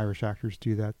lot of the Irish actors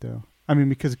do that, though. I mean,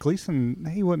 because Gleason,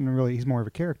 he wasn't really. He's more of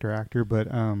a character actor, but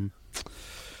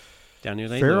Daniel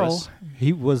Farrell,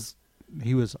 he was.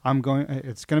 It's going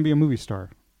to be a movie star,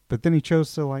 but then he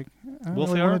chose to I don't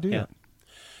really want to do that.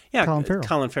 Yeah,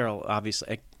 Colin Farrell.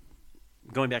 Obviously.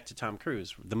 Going back to Tom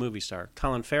Cruise, the movie star.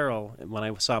 Colin Farrell, when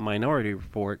I saw Minority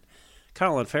Report,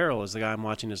 Colin Farrell is the guy I'm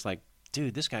watching is like,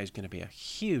 dude, this guy's going to be a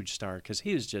huge star because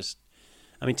he was just,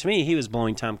 I mean, to me, he was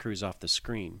blowing Tom Cruise off the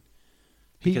screen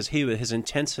because his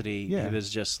intensity, he was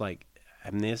just like,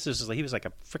 I mean, he was like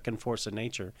a freaking force of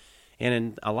nature. And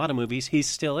in a lot of movies, he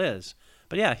still is.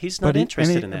 But yeah, he's not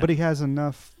interested in that. But he has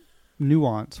enough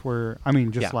nuance where, I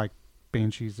mean, just like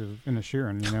Banshees of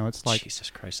Inisherin, you know, it's like... Jesus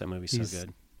Christ, that movie's so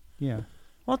good. Yeah.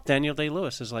 Well, Daniel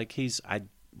Day-Lewis is like, I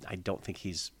don't think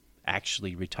he's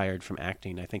actually retired from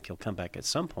acting. I think he'll come back at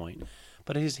some point.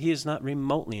 But he is not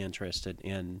remotely interested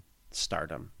in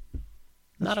stardom.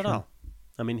 Not at all.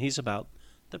 I mean, he's about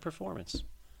the performance.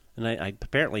 And I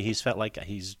apparently he's felt like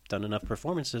he's done enough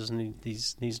performances and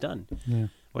he's done. Yeah.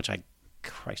 Which I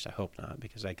hope not,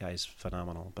 because that guy's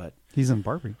phenomenal. But he's in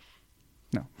Barbie.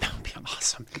 No. That would be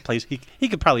awesome. He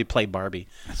could probably play Barbie.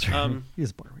 That's right. He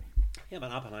is Barbie. Yeah,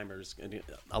 but Oppenheimer's,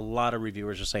 a lot of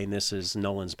reviewers are saying this is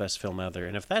Nolan's best film ever.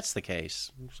 And if that's the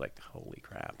case, it's like, holy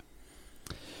crap.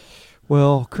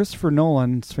 Well, Christopher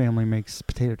Nolan's family makes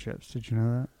potato chips. Did you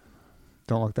know that?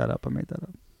 Don't look that up. I made that up.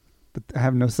 But I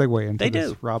have no segue into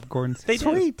this. Rob Gordon's.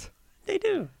 Sweet. They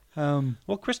do.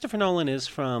 Well, Christopher Nolan is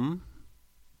from...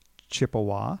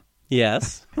 Chippewa.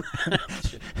 Yes.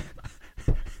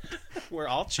 Where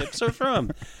all chips are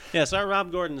from. Yes, our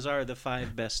Rob Gordons are the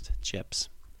 5 best chips.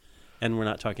 And we're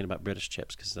not talking about British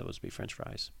chips because those would be French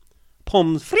fries.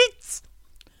 Pommes frites.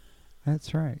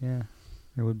 That's right, yeah.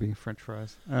 It would be French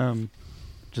fries.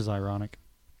 Which is ironic.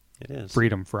 It is.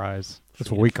 Freedom fries. That's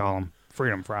what we call them.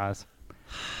 Freedom fries.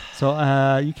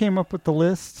 So you came up with the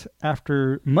list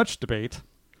after much debate.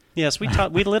 Yes, we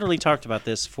literally talked about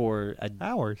this for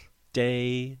hours.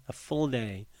 A full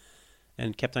day,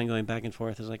 and kept on going back and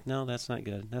forth. It's like, no, that's not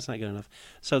good. That's not good enough.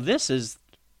 So this is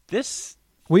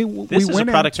we is went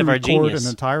a product to of our record genius.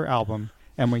 An entire album,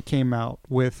 and we came out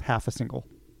with half a single.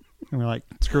 And we're like,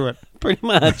 screw it. Pretty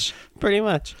much.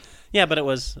 Yeah, but it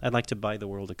was, I'd like to buy the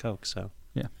world a Coke, so.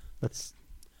 Yeah, that's...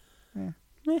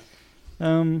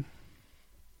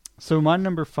 So my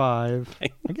number 5,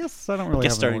 I guess I don't really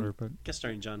have an order, but... Guest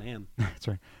starring John Hamm. That's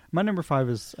right. My number 5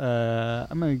 is, 5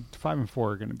 and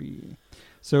 4 are going to be...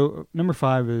 So number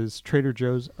 5 is Trader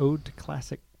Joe's Ode to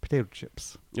Classic Potato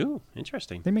Chips. Ooh,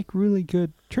 interesting. They make really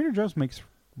good... Trader Joe's makes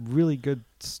really good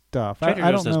stuff. Trader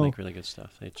Joe's does make really good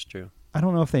stuff. It's true. I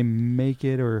don't know if they make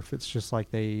it or if it's just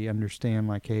like they understand,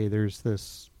 like, hey, there's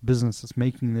this business that's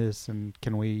making this, and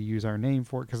can we use our name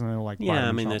for it? Because I know, like, yeah,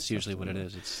 I mean that's usually what it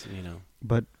is. It's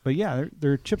But yeah,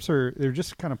 their chips they're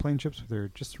just kind of plain chips, but they're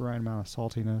just the right amount of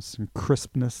saltiness and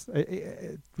crispness.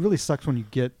 It really sucks when you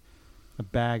get a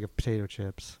bag of potato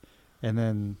chips, and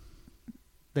then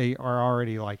they are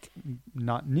already like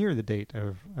not near the date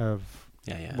of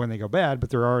when they go bad,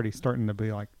 but they're already starting to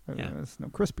be like, there's no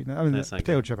crispiness. I mean, the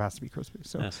potato chip has to be crispy.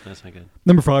 So that's not good.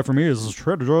 Number 5 for me is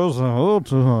Trader Joe's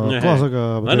classic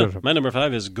potato chip. My number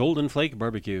 5 is Golden Flake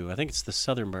Barbecue. I think it's the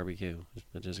Southern Barbecue.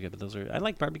 But I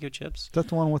like barbecue chips. Is that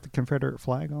the one with the Confederate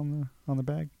flag on the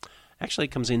bag? Actually,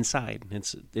 it comes inside.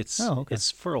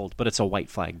 It's furled, but it's a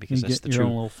white flag because that's the your true.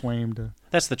 Own little flame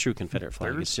that's the true Confederate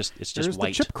flag. It's just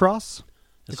white. The chip cross.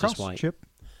 It's cross just white. Chip.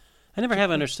 I never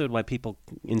have understood why people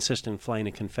insist on flying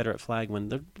a Confederate flag when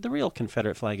the real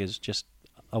Confederate flag is just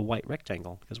a white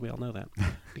rectangle, because we all know that.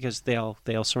 Because they all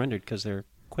surrendered because they're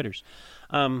quitters.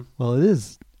 Well, it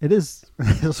is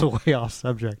it's a way off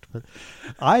subject, but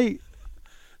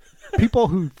people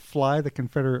who fly the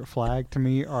Confederate flag to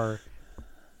me they're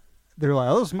like,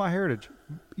 oh, this is my heritage.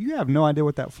 You have no idea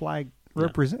what that flag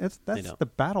represents. That's the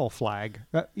battle flag.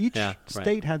 Each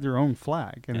state had their own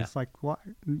flag, and it's like, what?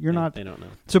 You're not. They don't know.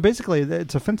 So basically,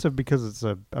 it's offensive because it's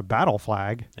a battle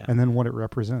flag, and then what it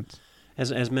represents.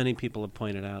 As many people have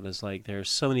pointed out, is like there's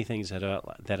so many things that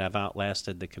have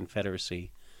outlasted the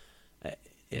Confederacy.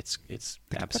 It's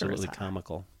absolutely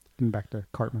comical. Getting back to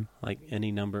Cartman, like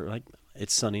any number, like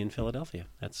it's sunny in Philadelphia.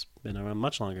 That's been around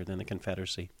much longer than the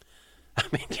Confederacy. I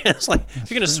mean, it's like,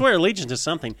 if you're going to swear allegiance to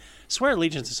something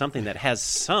that has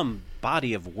some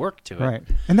body of work to it. Right.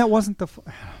 And that wasn't the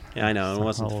yeah, I know. It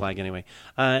wasn't the flag anyway.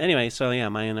 Anyway, so yeah,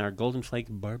 mine are Golden Flake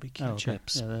barbecue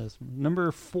chips. Yeah, that is.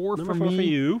 Number 4 for me for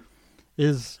you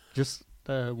is just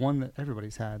one that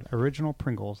everybody's had. Original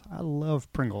Pringles. I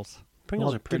love Pringles.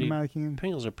 Pringles are pretty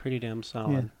damn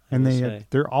solid. Yeah. And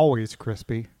they're always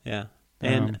crispy. Yeah.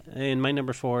 And my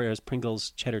number 4 is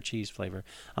Pringles cheddar cheese flavor.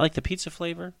 I like the pizza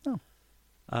flavor. Oh.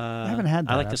 I haven't had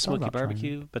that. I like the I've thought smoky about trying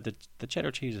barbecue, but the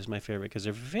cheddar cheese is my favorite because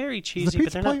they're very cheesy,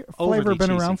 but they're not flavor overly been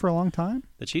cheesy. around for a long time?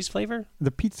 The cheese flavor?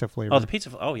 The pizza flavor. Oh, the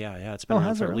pizza. Oh, yeah. It's been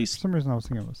around for at least. For some reason I was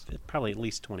thinking it was. Probably at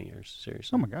least 20 years.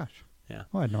 Seriously. Oh my gosh. Yeah.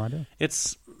 Oh, I had no idea.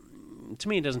 It's to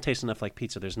me, it doesn't taste enough like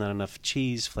pizza. There's not enough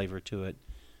cheese flavor to it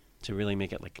to really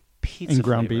make it like pizza. And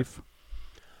ground flavor.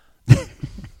 beef.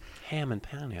 Ham and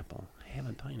pineapple.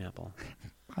 Pineapple.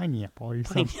 Pineapple.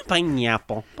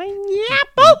 Pineapple.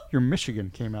 Your Michigan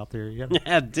came out there. Yeah,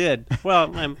 it did.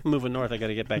 Well, I'm moving north. I got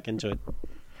to get back into it.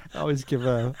 I always give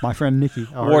my friend Nikki.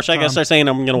 Wash. I gotta start saying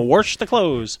I'm gonna wash the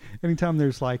clothes. Anytime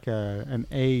there's like an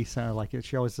A sound like it,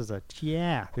 she always says a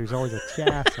chia. There's always a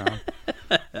chia sound.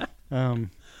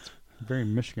 It's very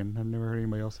Michigan. I've never heard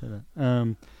anybody else say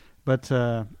that.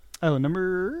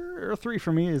 Number 3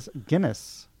 for me is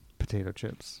Guinness potato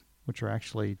chips, which are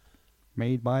actually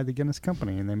made by the Guinness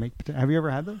company, and they make. Have you ever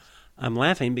had those? I'm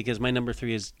laughing because my number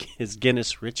 3 is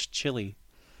Guinness Rich Chili.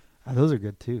 Those are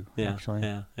good too. Yeah, actually.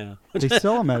 Yeah. They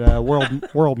sell them at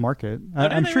World Market.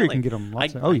 I'm sure you can get them.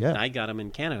 I got them in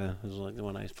Canada. It was like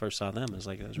when I first saw them. It was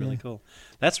like that was really cool.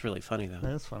 That's really funny though.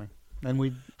 That's funny. And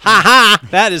we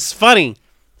that is funny.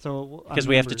 So because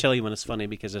we have to tell you when it's funny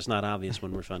because it's not obvious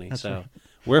when we're funny. That's so right.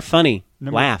 we're funny.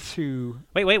 Number Laugh. 2.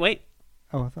 Wait.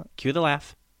 Oh, I thought. Cue the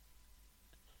laugh.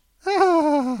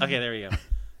 Okay, there you go.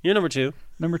 You're number 2.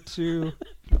 Number 2.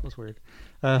 That was weird.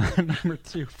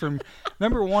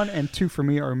 Number 1 and 2 for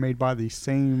me are made by the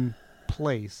same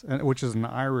place, which is an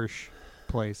Irish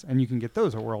place, and you can get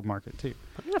those at World Market too.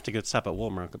 I'm gonna have to go stop at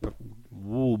Walmart. I'm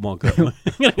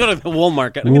gonna go to the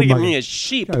Walmart. I'm gonna get me a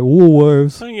sheep.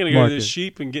 Woolworths. I'm gonna go to the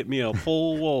sheep and get me a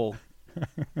full wool.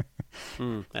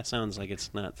 That sounds like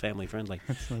it's not family friendly.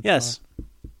 That's yes.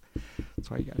 That's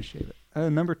why you gotta shave it.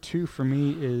 Number 2 for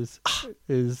me is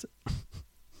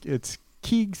it's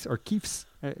Keegs or Keefs,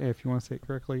 if you want to say it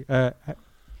correctly.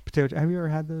 Potato. Have you ever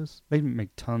had those? They make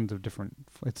tons of different.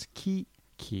 It's Key.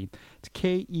 It's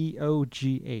Keogh.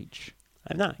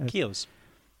 I've not. Keogh's.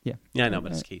 Yeah. Yeah, I know,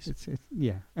 but it's Keys. It's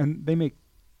and they make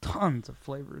tons of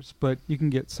flavors, but you can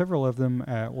get several of them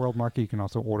at World Market. You can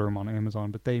also order them on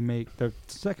Amazon. But they make the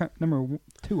second number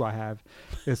 2 I have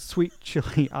is sweet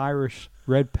chili Irish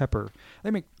red pepper.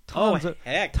 They make tons of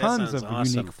awesome.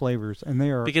 unique flavors, and they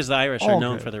are because the Irish are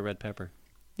known for their red pepper.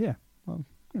 Yeah, well,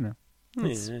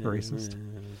 it's racist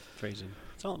phrasing.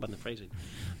 It's all about the phrasing.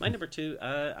 My number 2,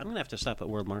 I'm gonna have to stop at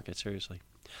World Market seriously,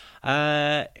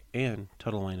 and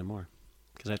Total Wine and More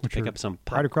because I have to pick up some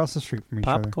right across the street from each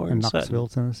popcorn other in Knoxville,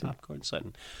 Tennessee. Popcorn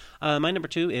Sutton. My number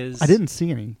 2 is. I didn't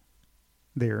see any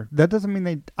there. That doesn't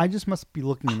mean I just must be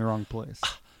looking in the wrong place.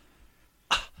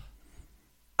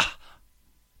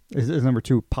 Is number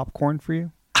 2 popcorn for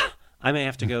you? I may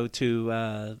have to go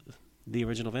to the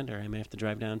original vendor. I may have to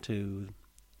drive down to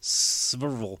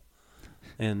Sverville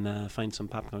and find some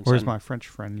popcorn. Or as my French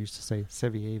friend used to say,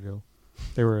 Sevierville.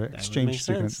 They were exchange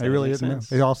students. They really didn't know.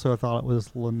 They also thought it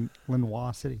was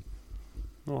Lenoir City.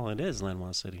 Well, it is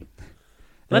Lenoir City.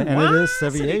 And it is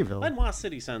Sevierville. Lenoir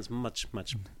City sounds much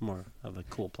more of a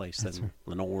cool place than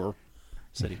Lenoir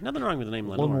City. Nothing wrong with the name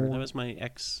Lenoir. That was my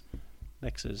ex's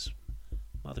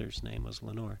mother's name was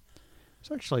Lenore.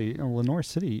 It's actually Lenoir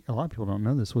City. A lot of people don't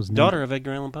know this was daughter of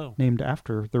Edgar Allan Poe, named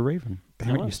after the Raven.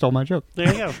 Damn it, you stole my joke.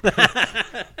 There you go.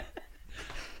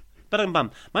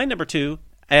 But my number 2,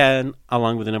 and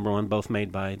along with the number 1, both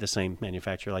made by the same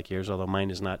manufacturer like yours. Although mine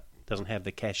doesn't have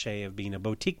the cachet of being a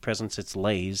boutique presence. It's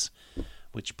Lay's,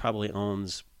 which probably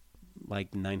owns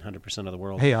like 900% of the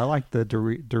world. Hey, I like the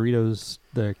Doritos,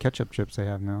 the ketchup chips they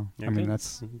have now.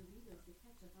 That's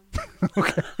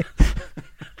okay.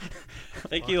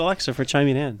 Thank you, Alexa, for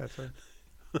chiming in. That's right.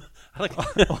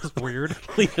 That was weird.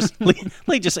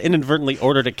 Lee just inadvertently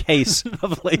ordered a case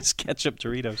of Lay's ketchup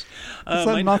Doritos.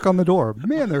 Knock on the door.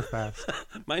 Man, they're fast.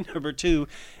 My number 2,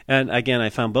 and again, I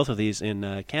found both of these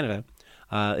in Canada,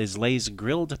 is Lay's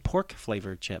grilled pork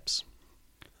flavored chips.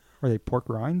 Are they pork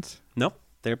rinds? Nope.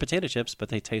 They're potato chips, but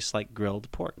they taste like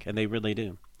grilled pork, and they really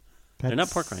do. They're not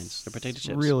pork rinds. They're potato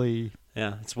chips. Really?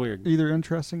 Yeah, it's weird. Either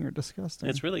interesting or disgusting.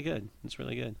 It's really good.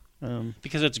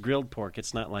 Because it's grilled pork.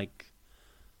 It's not like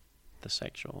the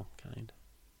sexual kind.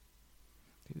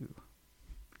 Ew.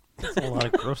 That's a lot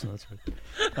of grossness.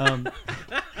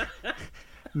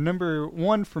 Number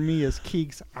 1 for me is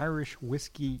Keegs Irish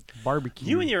Whiskey Barbecue.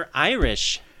 You and your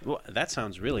Irish. Well, that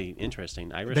sounds really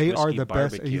interesting. Irish whiskey are the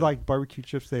barbecue. best. You like barbecue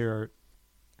chips? They are.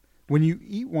 When you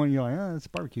eat one, you're like, it's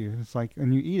barbecue. It's like,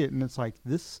 and you eat it, and it's like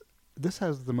this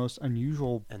has the most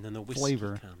unusual and then the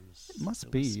flavor. Comes. It must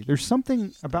be. There's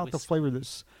something about the flavor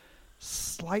that's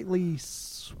slightly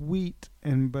sweet,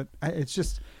 but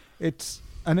it's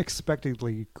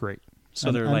unexpectedly great.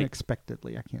 So they're like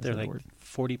unexpectedly. I can't say the word.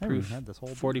 40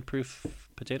 proof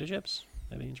potato chips.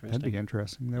 That'd be interesting. That'd be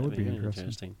interesting. That would be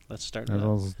interesting. Let's start with that.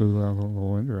 Let's do that a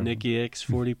little interesting. Nicky X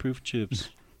 40 proof chips.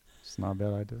 It's not a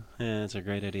bad idea. Yeah, it's a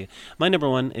great idea. My number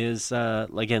one is,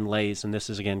 again, Lay's, and this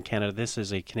is, again, Canada. This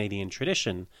is a Canadian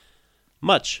tradition,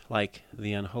 much like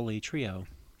the Unholy Trio.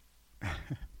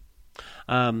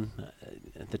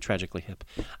 The Tragically Hip.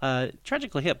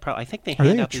 Tragically Hip, I think they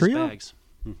hand out these bags.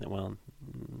 Well,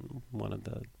 one of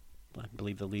the, I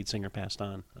believe the lead singer passed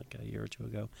on like a year or two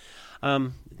ago.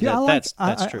 That's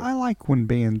true. I like when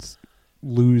bands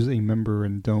lose a member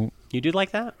and don't. You do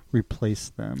like that? Replace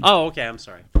them. Oh, okay. I'm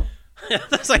sorry.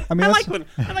 That's like, I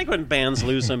like when bands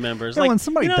lose some members. Yeah, like when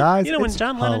somebody dies, when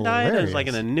John Lennon died, it was like,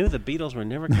 and I knew the Beatles were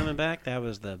never coming back. That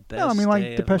was the best. No, I mean,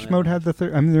 like Depeche Mode had the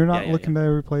third. I mean, they're not looking to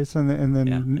replace, and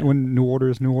then when New Order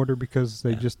is New Order because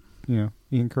they just,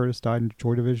 Ian Curtis died in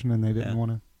Joy Division, and they didn't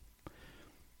want to.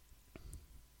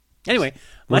 Anyway,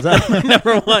 my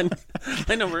number one,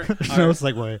 it's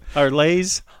like what? Are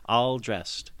Lay's all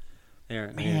dressed?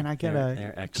 They're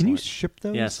excellent. Can you ship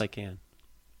those? Yes, I can.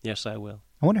 Yes, I will.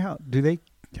 I wonder how do they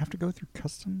have to go through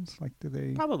customs? Like, do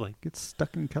they probably get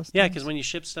stuck in customs? Yeah, because when you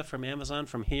ship stuff from Amazon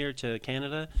from here to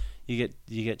Canada, you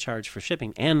get charged for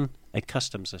shipping and a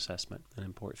customs assessment, an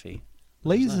import fee.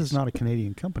 Lay's is not a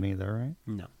Canadian company, though, right?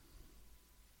 No.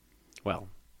 Well,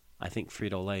 I think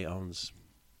Frito-Lay owns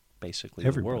basically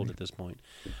everybody. The world at this point,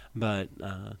 but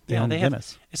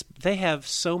they have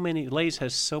so many. Lay's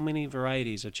has so many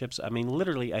varieties of chips. I mean,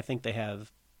 literally, I think they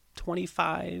have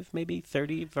 25, maybe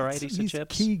 30 varieties of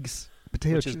chips. Keegs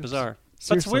potato chips, which is bizarre. Seriously.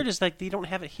 But what's weird is like you don't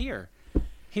have it here.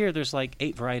 Here, there's like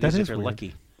 8 varieties if you're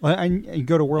lucky. Well, you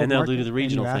go to World and they'll Market do the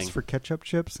regional and you thing. ask for ketchup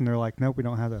chips, and they're like, "Nope, we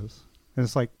don't have those." And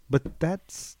it's like, but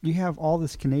you have all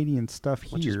this Canadian stuff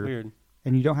here, which is weird.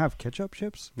 And you don't have ketchup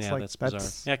chips? Yeah, that's bizarre.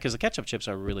 Yeah, because the ketchup chips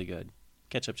are really good.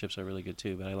 Ketchup chips are really good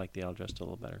too, but I like the all dressed a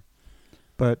little better.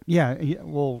 But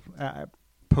we'll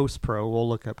post-pro, we'll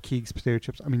look up Keeg's potato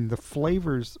chips. I mean, the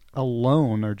flavors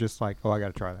alone are just like, I got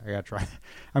to try that.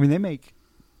 I mean, they make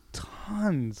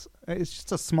tons. It's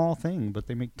just a small thing, but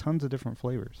they make tons of different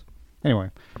flavors.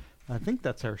 Anyway, I think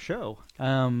that's our show.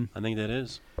 I think that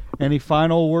is. Any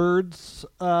final words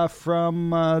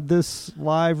from this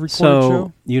live recorded show?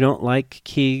 So, you don't like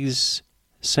Keeg's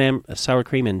sour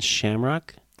cream and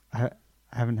shamrock? I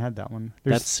haven't had that one.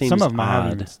 That seems some of them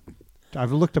odd.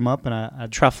 I've looked them up, and I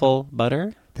truffle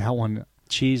butter. That one,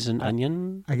 cheese and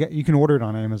onion. You can order it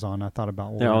on Amazon. I thought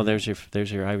about ordering.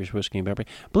 There's your Irish whiskey and pepper.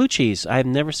 Blue cheese. I've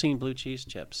never seen blue cheese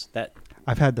chips.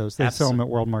 I've had those. They sell them at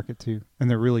World Market too, and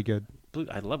they're really good.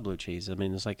 I love blue cheese. I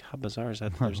mean, it's like how bizarre is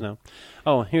that? There's no.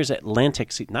 Oh, here's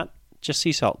Atlantic sea, not just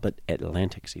sea salt, but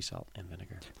Atlantic sea salt and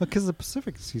vinegar. Because the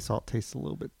Pacific sea salt tastes a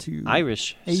little bit too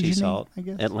Irish sea salt, I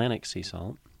guess. Atlantic sea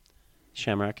salt,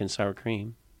 shamrock and sour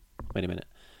cream. Wait a minute.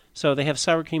 So they have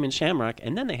sour cream and shamrock,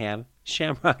 and then they have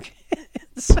shamrock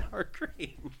and sour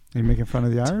cream. Are you making fun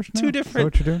of the Irish now? Two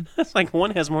different. Is that what you're doing? It's like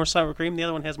one has more sour cream, the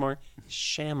other one has more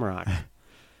shamrock.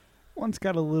 One's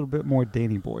got a little bit more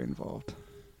Danny Boy involved.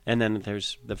 And then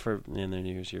there's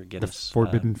there's your Guinness. The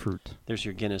forbidden fruit. There's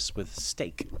your Guinness with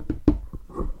steak.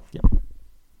 Yep.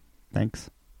 Thanks.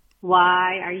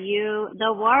 Why are you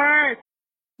the worst?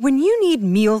 When you need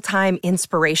mealtime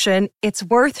inspiration, it's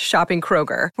worth shopping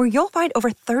Kroger, where you'll find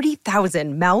over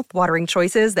 30,000 mouth-watering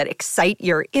choices that excite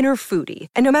your inner foodie.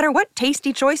 And no matter what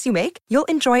tasty choice you make, you'll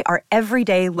enjoy our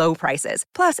everyday low prices,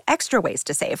 plus extra ways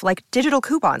to save, like digital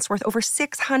coupons worth over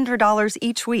 $600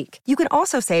 each week. You can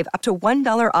also save up to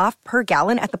 $1 off per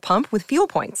gallon at the pump with fuel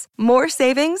points. More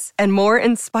savings and more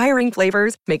inspiring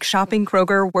flavors make shopping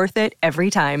Kroger worth it every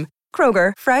time.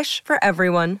 Kroger, fresh for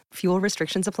everyone. Fuel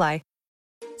restrictions apply.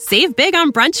 Save big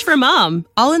on brunch for mom,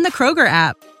 all in the Kroger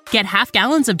app. Get half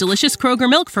gallons of delicious Kroger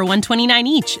milk for $1.29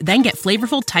 each. Then get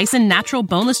flavorful Tyson natural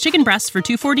boneless chicken breasts for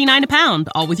 $2.49 a pound,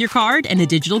 all with your card and a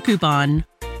digital coupon.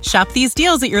 Shop these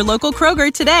deals at your local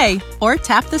Kroger today, or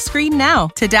tap the screen now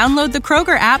to download the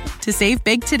Kroger app to save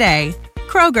big today.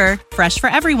 Kroger, fresh for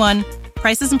everyone.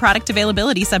 Prices and product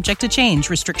availability subject to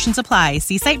change. Restrictions apply.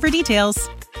 See site for details.